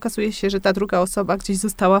dalej i okazuje się, że ta druga osoba gdzieś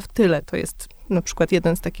została w tyle. To jest na przykład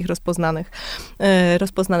jeden z takich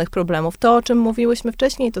rozpoznanych problemów. To, o czym mówiłyśmy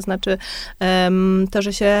wcześniej, to znaczy to,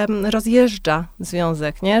 że się rozjeżdża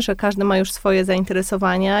związek, nie? Że każdy ma już swoje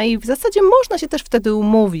zainteresowania i w zasadzie można się też wtedy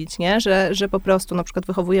umówić, nie? Że po prostu na przykład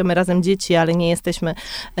wychowujemy razem dzieci, ale nie jesteśmy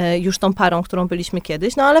już tą parą, którą byliśmy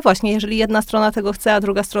kiedyś. No ale właśnie, jeżeli jedna strona tego chce, a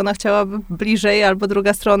druga strona chciałaby bliżej, albo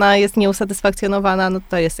druga strona jest nieusatysfakcjonowana, no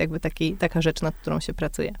to jest jakby taka rzecz, nad którą się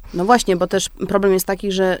pracuje. No właśnie, bo też problem jest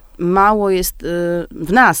taki, że mało jest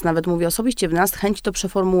w nas, nawet mówię osobiście w nas, chęć do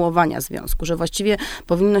przeformułowania związku, że właściwie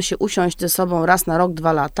powinno się usiąść ze sobą raz na rok,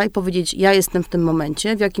 2 lata i powiedzieć, ja jestem w tym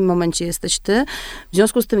momencie, w jakim momencie jesteś ty, w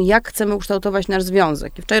związku z tym, jak chcemy ukształtować nasz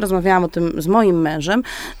związek. I wczoraj rozmawiałam o tym z moim mężem,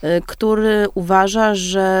 który uważa,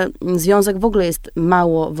 że związek w ogóle jest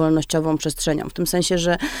mało wolnościową przestrzenią, w tym sensie,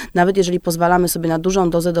 że nawet jeżeli pozwalamy sobie na dużą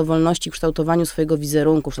dozę dowolności w kształtowaniu swojego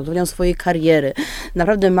wizerunku, w kształtowaniu swojej kariery,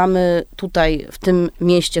 naprawdę mamy tutaj, w tym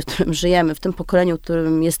mieście, w którym żyjemy, w tym pokoleniu, w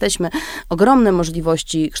którym jesteśmy, ogromne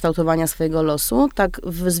możliwości kształtowania swojego losu, tak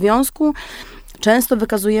w związku często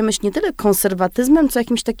wykazujemy się nie tyle konserwatyzmem, co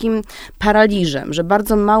jakimś takim paraliżem, że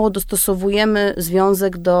bardzo mało dostosowujemy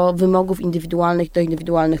związek do wymogów indywidualnych, do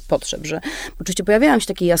indywidualnych potrzeb, że oczywiście pojawiają się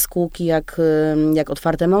takie jaskółki jak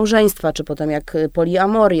otwarte małżeństwa, czy potem jak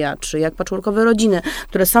poliamoria, czy jak patchworkowe rodziny,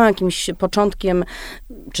 które są jakimś początkiem,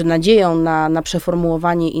 czy nadzieją na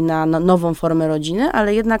przeformułowanie i na nową formę rodziny,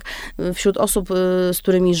 ale jednak wśród osób, z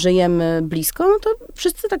którymi żyjemy blisko, no to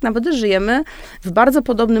wszyscy tak naprawdę żyjemy w bardzo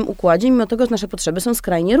podobnym układzie, mimo tego, że nasze potrzeby są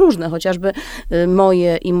skrajnie różne, chociażby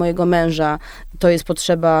moje i mojego męża to jest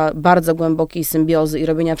potrzeba bardzo głębokiej symbiozy i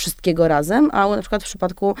robienia wszystkiego razem, a na przykład w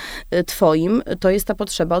przypadku twoim to jest ta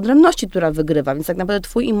potrzeba odrębności, która wygrywa, więc tak naprawdę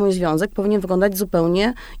twój i mój związek powinien wyglądać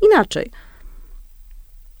zupełnie inaczej.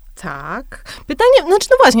 Tak. Pytanie, no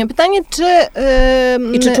właśnie, czy...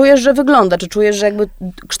 I czy czujesz, że wygląda? Czy czujesz, że jakby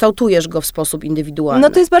kształtujesz go w sposób indywidualny? No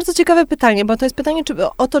to jest bardzo ciekawe pytanie, bo to jest pytanie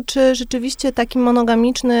o to, czy rzeczywiście taki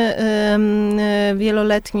monogamiczny,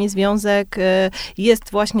 wieloletni związek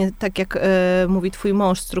jest właśnie, tak jak mówi twój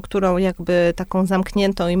mąż, strukturą jakby taką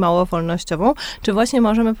zamkniętą i mało wolnościową, czy właśnie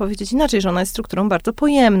możemy powiedzieć inaczej, że ona jest strukturą bardzo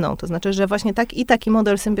pojemną. To znaczy, że właśnie taki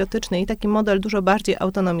model symbiotyczny i taki model dużo bardziej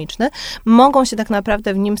autonomiczny mogą się tak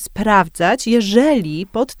naprawdę w nim sprawdzać, jeżeli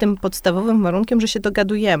pod tym podstawowym warunkiem, że się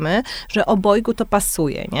dogadujemy, że obojgu to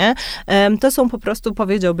pasuje, nie? To są po prostu,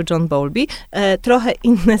 powiedziałby John Bowlby, trochę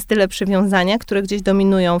inne style przywiązania, które gdzieś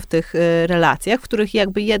dominują w tych relacjach, w których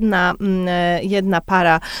jakby jedna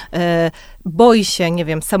para boi się, nie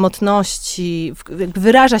wiem, samotności,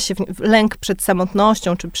 wyraża się lęk przed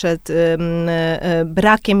samotnością, czy przed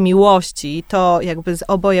brakiem miłości i to jakby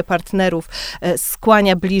oboje partnerów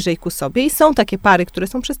skłania bliżej ku sobie. I są takie pary, które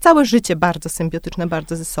są przez całe życie bardzo symbiotyczne,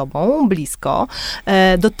 bardzo ze sobą, blisko.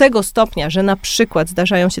 Do tego stopnia, że na przykład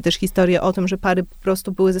zdarzają się też historie o tym, że pary po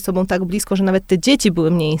prostu były ze sobą tak blisko, że nawet te dzieci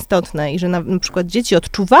były mniej istotne i że na przykład dzieci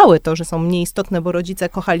odczuwały to, że są mniej istotne, bo rodzice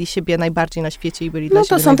kochali siebie najbardziej na świecie i byli dla siebie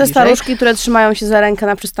to są te staruszki, które trzymają się za rękę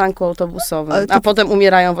na przystanku autobusowym, a potem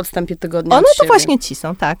umierają w odstępie tygodnia od to siebie. właśnie ci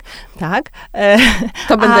są, tak.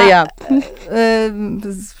 To będę ja.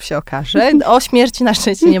 Się okaże. O śmierci na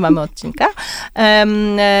szczęście nie mamy odcinka.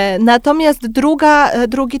 Natomiast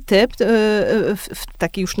drugi typ,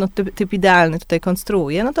 taki już typ idealny tutaj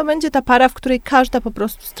konstruuję, no to będzie ta para, w której każda po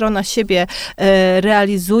prostu strona siebie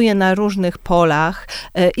realizuje na różnych polach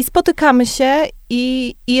i spotykamy się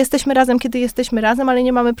i jesteśmy razem, kiedy jesteśmy razem, ale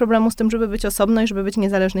nie mamy problemu z tym, żeby być osobno i żeby być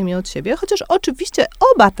niezależnymi od siebie. Chociaż oczywiście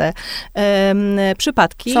oba te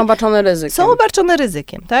przypadki są obarczone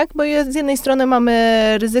ryzykiem. Tak? Bo z jednej strony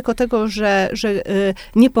mamy ryzyko tego, że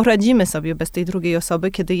nie poradzimy sobie bez tej drugiej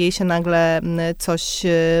osoby, kiedy jej się nagle coś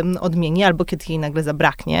odmieni, albo kiedy jej nagle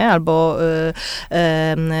zabraknie, albo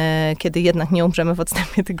kiedy jednak nie umrzemy w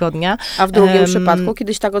odstępie tygodnia. A w drugim przypadku,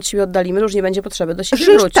 kiedyś tak od siebie oddalimy, że już nie będzie potrzeby do siebie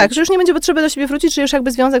wrócić. Tak, że już nie będzie potrzeby do siebie wrócić, że już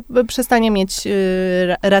jakby związek przestanie mieć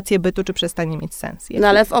rację bytu, czy przestanie mieć sens. No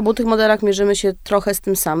ale w obu tych modelach mierzymy się trochę z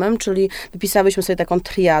tym samym, czyli wypisałyśmy sobie taką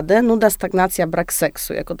triadę, nuda, stagnacja, brak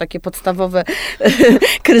seksu, jako takie podstawowe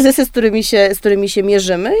kryzysy, z którymi się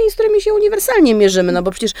mierzymy i z którymi się uniwersalnie mierzymy, no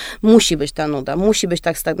bo przecież musi być ta nuda, musi być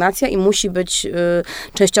ta stagnacja i musi być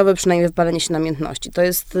częściowe przynajmniej wypalenie się namiętności. To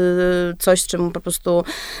jest coś, z czym po prostu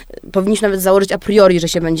powinniśmy nawet założyć a priori, że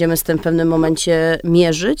się będziemy z tym w pewnym momencie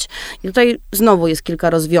mierzyć. I tutaj znowu jest kilka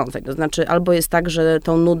rozwiązań, to znaczy albo jest tak, że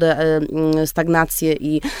tą nudę, stagnację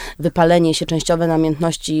i wypalenie się częściowe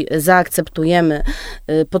namiętności zaakceptujemy,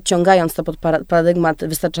 podciągając to pod paradygmat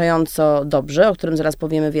wystarczająco dobrze, o którym zaraz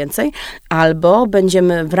powiemy więcej, albo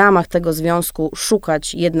będziemy w ramach tego związku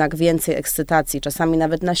szukać jednak więcej ekscytacji, czasami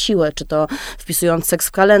nawet na siłę, czy to wpisując seks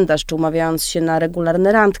w kalendarz, czy umawiając się na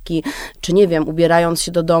regularne randki, czy nie wiem, ubierając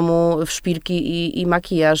się do domu w szpilki i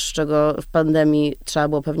makijaż, czego w pandemii trzeba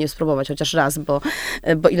było pewnie spróbować chociaż raz, bo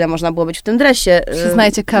ile można było być w tym dresie.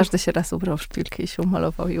 Przyznajcie, każdy się raz ubrał w szpilkę i się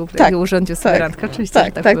umalował i urządził sobie randkę.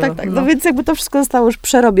 Oczywiście, tak. No więc jakby to wszystko zostało już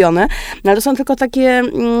przerobione, no ale to są tylko takie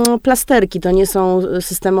plasterki, to nie są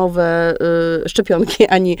systemowe szczepionki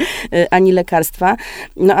ani lekarstwa.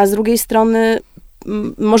 No a z drugiej strony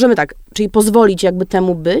możemy tak, czyli pozwolić jakby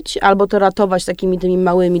temu być, albo to ratować takimi tymi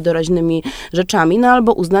małymi, doraźnymi rzeczami, no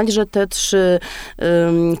albo uznać, że te 3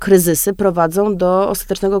 kryzysy prowadzą do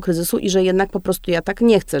ostatecznego kryzysu i że jednak po prostu ja tak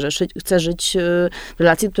nie chcę, że chcę żyć w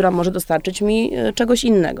relacji, która może dostarczyć mi czegoś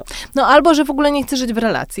innego. No albo, że w ogóle nie chcę żyć w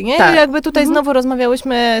relacji, nie? Tak. I jakby tutaj znowu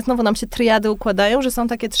rozmawiałyśmy, znowu nam się triady układają, że są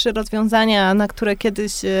takie 3 rozwiązania,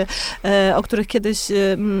 o których kiedyś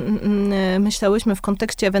myślałyśmy w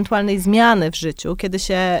kontekście ewentualnej zmiany w życiu,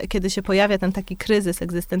 kiedy się pojawia ten taki kryzys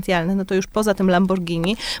egzystencjalny, no to już poza tym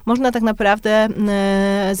Lamborghini można tak naprawdę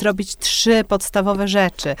zrobić 3 podstawowe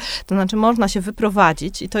rzeczy. To znaczy można się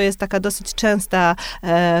wyprowadzić i to jest taka dosyć częsta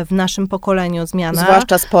w naszym pokoleniu zmiana.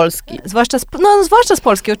 Zwłaszcza z Polski. Zwłaszcza z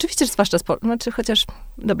Polski, oczywiście, że zwłaszcza z Polski. Znaczy chociaż,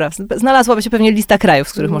 dobra, znalazłaby się pewnie lista krajów,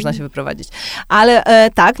 z których można się wyprowadzić. Ale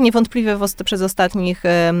tak, niewątpliwie przez ostatnich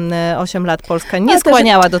 8 lat Polska nie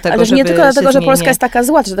skłaniała do tego, żeby nie tylko dlatego, że Polska nie... jest taka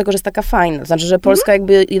zła, czy dlatego, że jest taka fajna. Znaczy, że Polska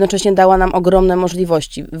jakby jednocześnie dała nam ogromne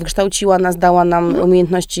możliwości. Wykształciła nas, dała nam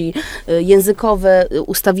umiejętności językowe,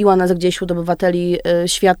 ustawiła nas gdzieś wśród obywateli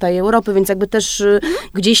świata i Europy, więc jakby też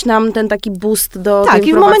gdzieś nam ten taki boost do tej tak,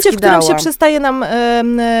 i w momencie, w którym dała. się przestaje nam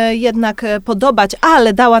jednak podobać,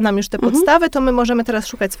 ale dała nam już te podstawy, to my możemy teraz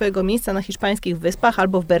szukać swojego miejsca na hiszpańskich wyspach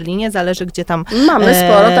albo w Berlinie, zależy gdzie tam. Mamy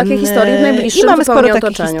sporo takich historii w najbliższym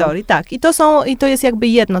takich historii, tak. I to jest jakby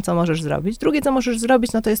jedno, co możesz zrobić. Drugie, co możesz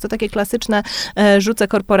zrobić, no to jest to takie klasyczne rzucę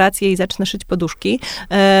korporację i zacznę szyć poduszki.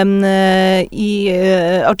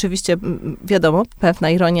 Oczywiście, wiadomo, pewna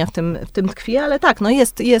ironia w tym tkwi, ale tak, no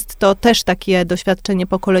jest to też takie doświadczenie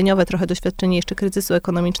pokoleniowe, trochę doświadczenie jeszcze kryzysu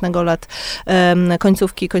ekonomicznego lat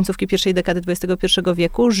końcówki pierwszej dekady XXI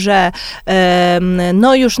wieku, że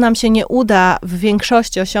no już nam się nie uda w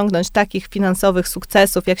większości osiągnąć takich finansowych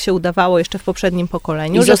sukcesów, jak się udawało jeszcze w poprzednim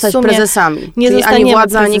pokoleniu. I zostać prezesami. Nie czyli zostaniemy ani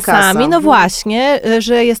władza, ani kasa. No właśnie,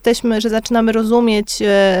 że zaczynamy rozumieć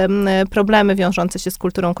problemy wiążące się z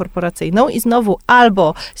kulturą korporacyjną i znowu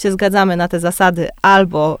albo się zgadzamy na te zasady,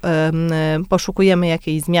 albo poszukujemy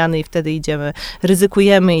jakiejś zmiany i wtedy idziemy,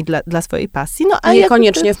 ryzykujemy i dla swojej pasji. No, a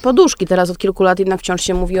niekoniecznie w poduszki. Teraz od kilku lat jednak wciąż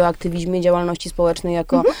się mówi o aktywizmie, działalności społecznej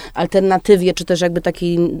jako alternatywie, czy też jakby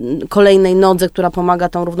takiej kolejnej nodze, która pomaga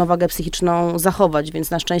tą równowagę psychiczną zachować,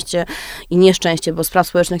 więc na szczęście i nieszczęście, bo spraw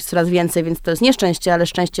społecznych jest coraz więcej, więc to jest nieszczęście, ale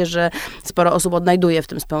szczęście, że sporo osób odnajduje w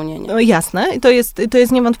tym spełnienie. No, jasne. I to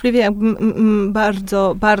jest niewątpliwie jakby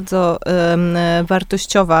bardzo, bardzo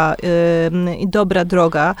wartościowa i dobra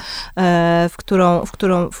droga, w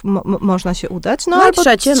którą można się udać. No albo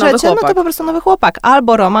trzecie, nowy chłopak. No to po prostu nowy chłopak.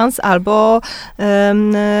 Albo romans,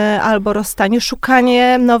 albo rozstanie,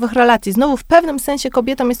 szukanie nowych relacji. Znowu w pewnym sensie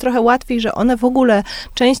kobietom jest trochę łatwiej, że one w ogóle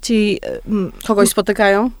częściej... Kogoś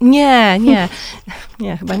spotykają? Nie,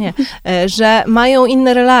 chyba nie. Że mają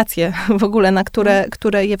inne relacje w ogóle, na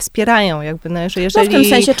które je wspierają. Jakby, no, że jeżeli... No w tym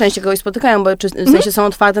sensie częściej kogoś spotykają, bo w sensie są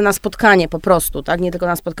otwarte na spotkanie po prostu, tak? Nie tylko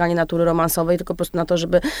na spotkanie natury romansowej, tylko po prostu na to,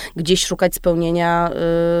 żeby gdzieś szukać spełnienia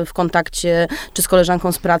w kontakcie, czy z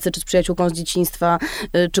koleżanką z pracy, czy z przyjaciółką z dzieciństwa,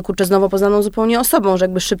 czy kurczę z nowo poznaną zupełnie osobą, że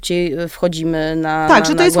jakby szybciej wchodzimy na tak,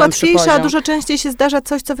 że to jest łatwiejsze, poziom. A dużo częściej się zdarza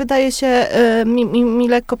coś, co wydaje się mi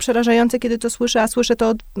lekko przerażające, kiedy to słyszę, a słyszę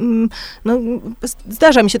to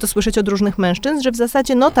zdarza mi się to słyszeć od różnych mężczyzn, że w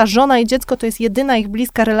zasadzie ta żona i dziecko to jest jedyna ich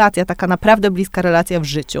bliska relacja, taka naprawdę bliska relacja w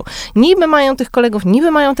życiu. Niby mają tych kolegów,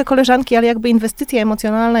 niby mają te koleżanki, ale jakby inwestycja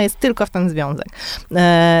emocjonalna jest tylko w ten związek.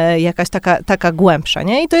 Jakaś taka głębsza,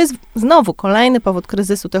 nie? I to jest znowu kolejny powód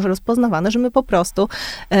kryzysu też rozpoznawany, że my po prostu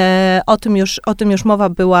o tym już mowa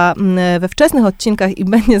była we wczesnych odcinkach i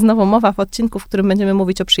będzie znowu mowa w odcinku, w którym będziemy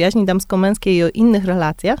mówić o przyjaźni damsko-męskiej i o innych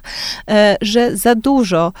relacjach, że za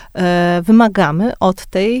dużo wymagamy od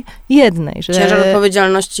tej jednej. Że ciężar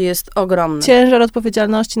odpowiedzialności jest ogromny. Ciężar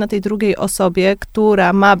odpowiedzialności na tej drugiej osobie,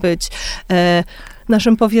 która ma być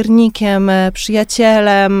naszym powiernikiem,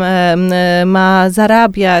 przyjacielem, ma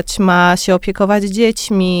zarabiać, ma się opiekować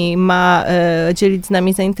dziećmi, ma dzielić z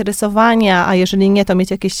nami zainteresowania, a jeżeli nie, to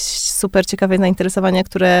mieć jakieś super ciekawe zainteresowania,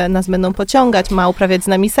 które nas będą pociągać, ma uprawiać z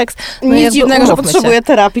nami seks. Nic dziwnego, że potrzebuje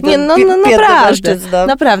terapii. Nie,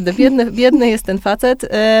 naprawdę. Biedny jest ten facet.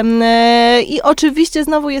 I oczywiście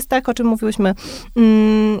znowu jest tak, o czym mówiłyśmy,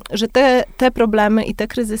 że te problemy i te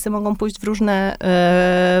kryzysy mogą pójść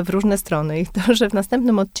w różne strony. I to, że w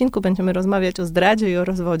następnym odcinku będziemy rozmawiać o zdradzie i o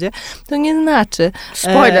rozwodzie, to nie znaczy...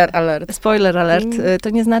 Spoiler alert. To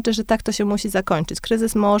nie znaczy, że tak to się musi zakończyć.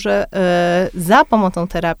 Kryzys może za pomocą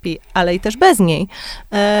terapii, ale i też bez niej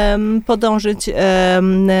podążyć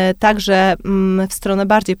także w stronę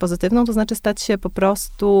bardziej pozytywną, to znaczy stać się po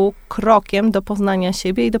prostu krokiem do poznania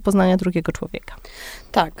siebie i do poznania drugiego człowieka.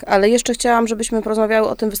 Tak, ale jeszcze chciałam, żebyśmy porozmawiały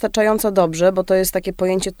o tym wystarczająco dobrze, bo to jest takie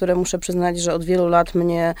pojęcie, które muszę przyznać, że od wielu lat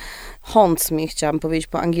mnie haunts me, chciałam powiedzieć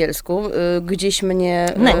po angielsku, gdzieś mnie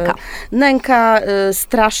nęka,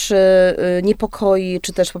 straszy, niepokoi,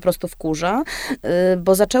 czy też po prostu wkurza,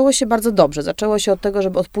 bo zaczęło się bardzo dobrze. Zaczęło się od tego,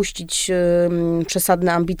 żeby odpuścić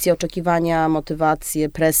przesadne ambicje, oczekiwania, motywacje,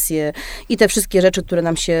 presje i te wszystkie rzeczy, które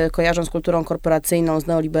nam się kojarzą z kulturą korporacyjną, z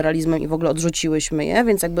neoliberalizmem i w ogóle odrzuciłyśmy je,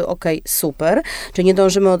 więc jakby okej, super, czyli nie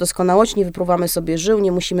dążymy o doskonałość, nie wypruwamy sobie żył,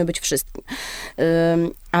 nie musimy być wszystkim.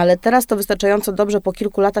 Ale teraz to wystarczająco dobrze po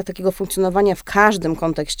kilku latach takiego funkcjonowania w każdym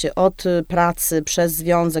kontekście, od pracy, przez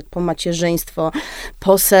związek, po macierzyństwo,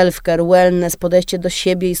 po self-care, wellness, podejście do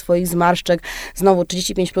siebie i swoich zmarszczek. Znowu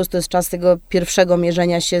 35+ to jest czas tego pierwszego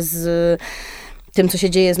mierzenia się z tym, co się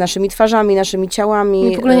dzieje z naszymi twarzami, naszymi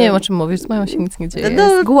ciałami. W ogóle nie wiem, o czym mówisz, z moją się nic nie dzieje.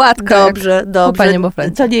 Jest gładko. Dobrze.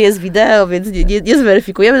 To nie jest wideo, więc nie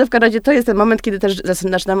zweryfikujemy. To w każdym razie to jest ten moment, kiedy też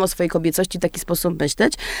zaczynamy o swojej kobiecości w taki sposób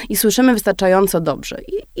myśleć i słyszymy wystarczająco dobrze.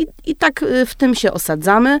 I tak w tym się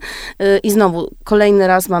osadzamy. I znowu, kolejny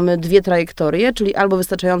raz mamy dwie trajektorie, czyli albo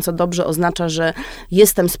wystarczająco dobrze oznacza, że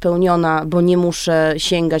jestem spełniona, bo nie muszę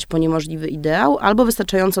sięgać po niemożliwy ideał, albo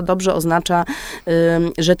wystarczająco dobrze oznacza,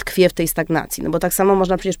 że tkwię w tej stagnacji. No bo tak samo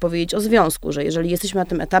można przecież powiedzieć o związku, że jeżeli jesteśmy na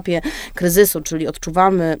tym etapie kryzysu, czyli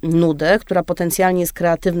odczuwamy nudę, która potencjalnie jest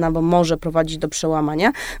kreatywna, bo może prowadzić do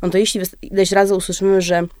przełamania, no to jeśli ileś razy usłyszymy,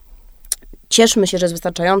 że cieszmy się, że jest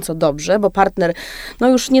wystarczająco dobrze, bo partner, no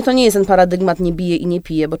już to nie jest ten paradygmat, nie bije i nie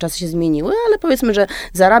pije, bo czasy się zmieniły, ale powiedzmy, że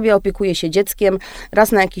zarabia, opiekuje się dzieckiem,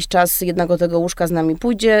 raz na jakiś czas jednak do tego łóżka z nami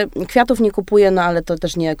pójdzie, kwiatów nie kupuje, no ale to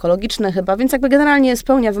też nie ekologiczne chyba, więc jakby generalnie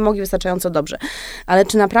spełnia wymogi wystarczająco dobrze. Ale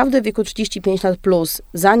czy naprawdę w wieku 35 lat plus,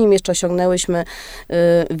 zanim jeszcze osiągnęłyśmy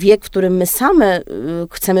wiek, w którym my same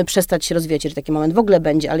chcemy przestać się rozwijać, jeżeli taki moment w ogóle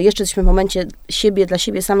będzie, ale jeszcze jesteśmy w momencie dla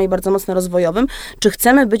siebie samej bardzo mocno rozwojowym, czy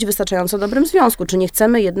chcemy być wystarczająco dobrym związku, czy nie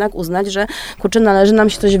chcemy jednak uznać, że należy nam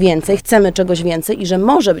się coś więcej, chcemy czegoś więcej i że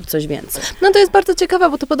może być coś więcej. No to jest bardzo ciekawe,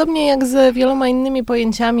 bo to podobnie jak z wieloma innymi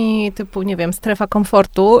pojęciami typu, nie wiem, strefa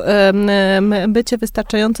komfortu, bycie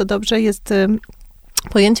wystarczająco dobrze jest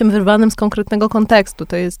pojęciem wyrwanym z konkretnego kontekstu.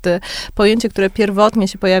 To jest pojęcie, które pierwotnie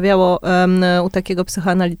się pojawiało u takiego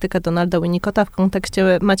psychoanalityka Donalda Winnicotta w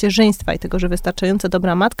kontekście macierzyństwa i tego, że wystarczająco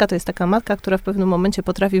dobra matka to jest taka matka, która w pewnym momencie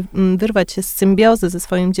potrafi wyrwać się z symbiozy ze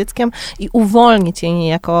swoim dzieckiem i uwolnić je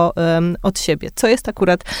niejako od siebie. Co jest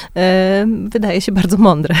akurat, wydaje się bardzo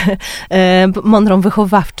mądre, mądrą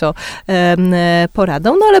wychowawczo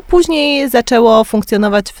poradą, no ale później zaczęło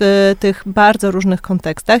funkcjonować w tych bardzo różnych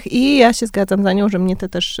kontekstach i ja się zgadzam za nią, że mnie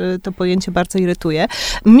to pojęcie bardzo irytuje,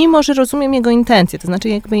 mimo że rozumiem jego intencje. To znaczy,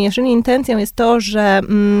 jakby jeżeli intencją jest to, że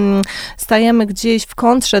stajemy gdzieś w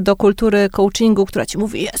kontrze do kultury coachingu, która ci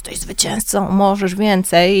mówi, jesteś zwycięzcą, możesz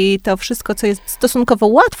więcej i to wszystko, co jest stosunkowo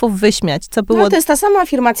łatwo wyśmiać, co było... No to jest ta sama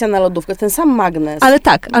afirmacja na lodówkę, ten sam magnes.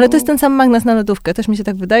 Ale to jest ten sam magnes na lodówkę. Też mi się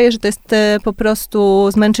tak wydaje, że to jest po prostu,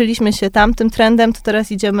 zmęczyliśmy się tamtym trendem, to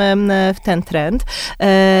teraz idziemy w ten trend.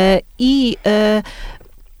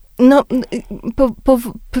 No,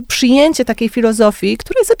 przyjęcie takiej filozofii,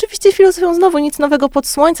 która jest oczywiście filozofią znowu nic nowego pod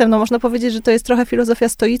słońcem, no można powiedzieć, że to jest trochę filozofia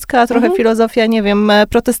stoicka, a trochę filozofia, nie wiem,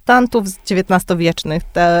 protestantów z XIX-wiecznych,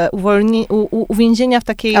 te uwięzienia w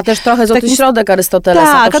takiej... A też trochę złoty środek Arystotelesa.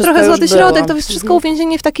 Tak, a trochę złoty środek, to jest wszystko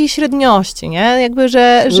uwięzienie w takiej średniości, nie? Jakby,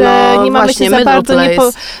 że nie mamy się za bardzo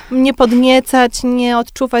nie podniecać, nie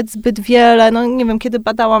odczuwać zbyt wiele. No nie wiem, kiedy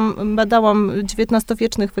badałam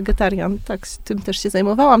XIX-wiecznych wegetarian, tak tym też się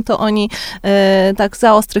zajmowałam, to oni tak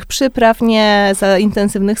za ostrych przypraw nie, za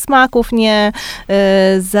intensywnych smaków nie,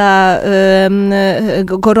 za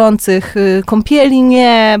gorących kąpieli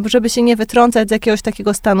nie, żeby się nie wytrącać z jakiegoś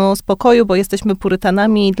takiego stanu spokoju, bo jesteśmy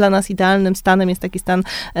purytanami i dla nas idealnym stanem jest taki stan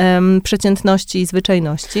przeciętności i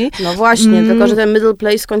zwyczajności. No właśnie, tylko że ten middle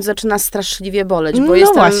place w końcu zaczyna straszliwie boleć, bo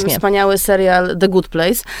jest ten wspaniały serial The Good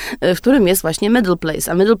Place, w którym jest właśnie middle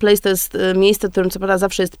place, a middle place to jest miejsce, w którym co prawda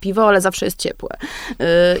zawsze jest piwo, ale zawsze jest ciepłe.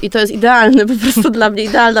 I to jest idealny, po prostu dla mnie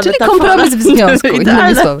idealna czyli metafora. Kompromis w związku.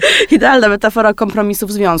 Idealna metafora kompromisu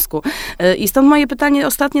w związku. I stąd moje pytanie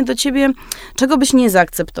ostatnie do ciebie, czego byś nie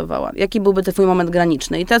zaakceptowała? Jaki byłby ten twój moment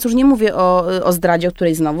graniczny? I teraz już nie mówię o zdradzie, o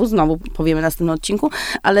której znowu powiemy na następnym odcinku,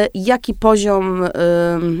 ale jaki poziom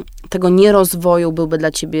tego nierozwoju byłby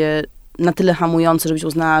dla ciebie na tyle hamujący, żebyś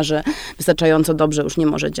uznała, że wystarczająco dobrze już nie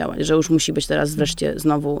może działać, że już musi być teraz wreszcie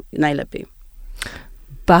znowu najlepiej?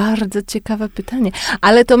 Bardzo ciekawe pytanie.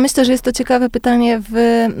 Ale to myślę, że jest to ciekawe pytanie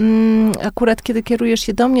akurat kiedy kierujesz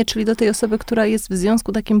się do mnie, czyli do tej osoby, która jest w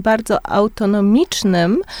związku takim bardzo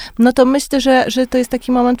autonomicznym, no to myślę, że to jest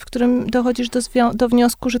taki moment, w którym dochodzisz do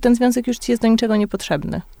wniosku, że ten związek już ci jest do niczego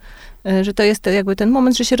niepotrzebny. Że to jest jakby ten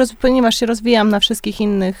moment, że ponieważ się rozwijam na wszystkich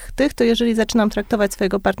innych to jeżeli zaczynam traktować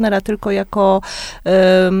swojego partnera tylko jako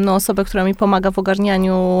osobę, która mi pomaga w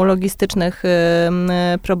ogarnianiu logistycznych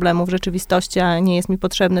problemów rzeczywistości, a nie jest mi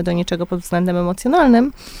potrzebny do niczego pod względem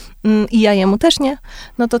emocjonalnym i ja jemu też nie,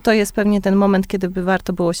 no to jest pewnie ten moment, kiedy by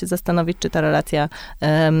warto było się zastanowić, czy ta relacja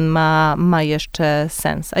ma jeszcze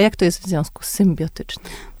sens. A jak to jest w związku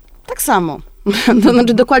symbiotycznym? Tak samo. To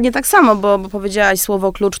znaczy dokładnie tak samo, bo powiedziałaś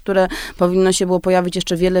słowo klucz, które powinno się było pojawić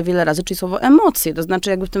jeszcze wiele, wiele razy, czyli słowo emocje. To znaczy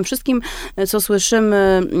jakby w tym wszystkim, co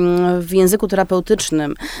słyszymy w języku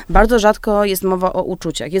terapeutycznym, bardzo rzadko jest mowa o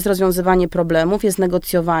uczuciach. Jest rozwiązywanie problemów, jest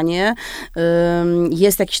negocjowanie,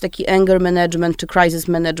 jest jakiś taki anger management czy crisis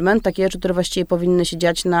management, takie rzeczy, które właściwie powinny się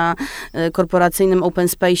dziać na korporacyjnym open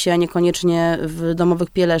space'ie, a niekoniecznie w domowych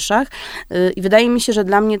pieleszach. I wydaje mi się, że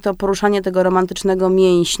dla mnie to poruszanie tego romantycznego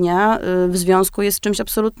mięśnia w związku jest czymś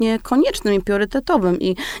absolutnie koniecznym i priorytetowym.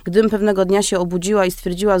 I gdybym pewnego dnia się obudziła i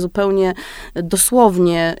stwierdziła zupełnie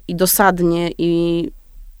dosłownie i dosadnie i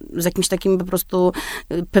z jakimś takim po prostu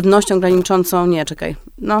pewnością graniczącą,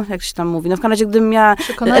 jak się tam mówi, w każdym razie gdybym miała...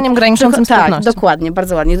 Przekonaniem graniczącym z pewnością. Tak, dokładnie,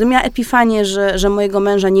 bardzo ładnie. Gdybym miała epifanię, że mojego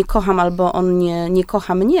męża nie kocham albo on nie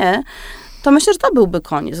kocha mnie, to myślę, że to byłby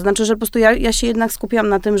koniec. To znaczy, że po prostu ja się jednak skupiam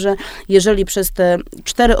na tym, że jeżeli przez te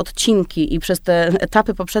 4 odcinki i przez te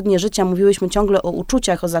etapy poprzednie życia mówiłyśmy ciągle o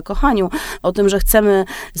uczuciach, o zakochaniu, o tym, że chcemy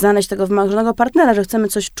znaleźć tego wymarzonego partnera, że chcemy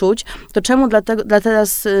coś czuć, to czemu dla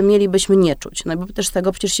teraz mielibyśmy nie czuć? No bo też z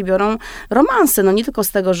tego przecież się biorą romanse. No nie tylko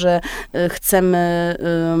z tego, że chcemy...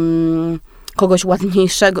 kogoś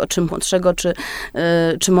ładniejszego, czy młodszego,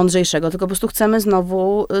 czy mądrzejszego, tylko po prostu chcemy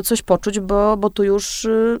znowu coś poczuć, bo tu już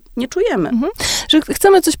nie czujemy. Że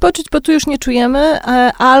chcemy coś poczuć, bo tu już nie czujemy,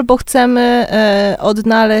 albo chcemy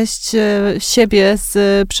odnaleźć siebie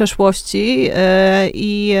z przeszłości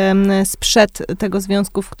i sprzed tego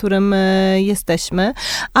związku, w którym jesteśmy,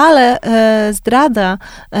 ale zdrada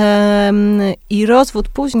i rozwód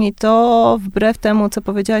później to wbrew temu, co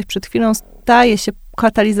powiedziałaś przed chwilą, staje się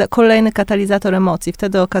kolejny katalizator emocji.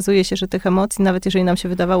 Wtedy okazuje się, że tych emocji, nawet jeżeli nam się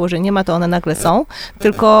wydawało, że nie ma, to one nagle są,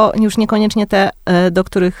 tylko już niekoniecznie te, do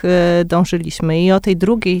których dążyliśmy. I o tej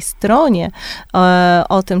drugiej stronie,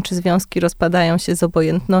 o tym, czy związki rozpadają się z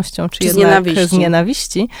obojętnością, czy jednak z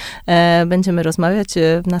nienawiści, będziemy rozmawiać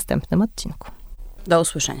w następnym odcinku. Do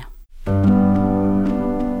usłyszenia.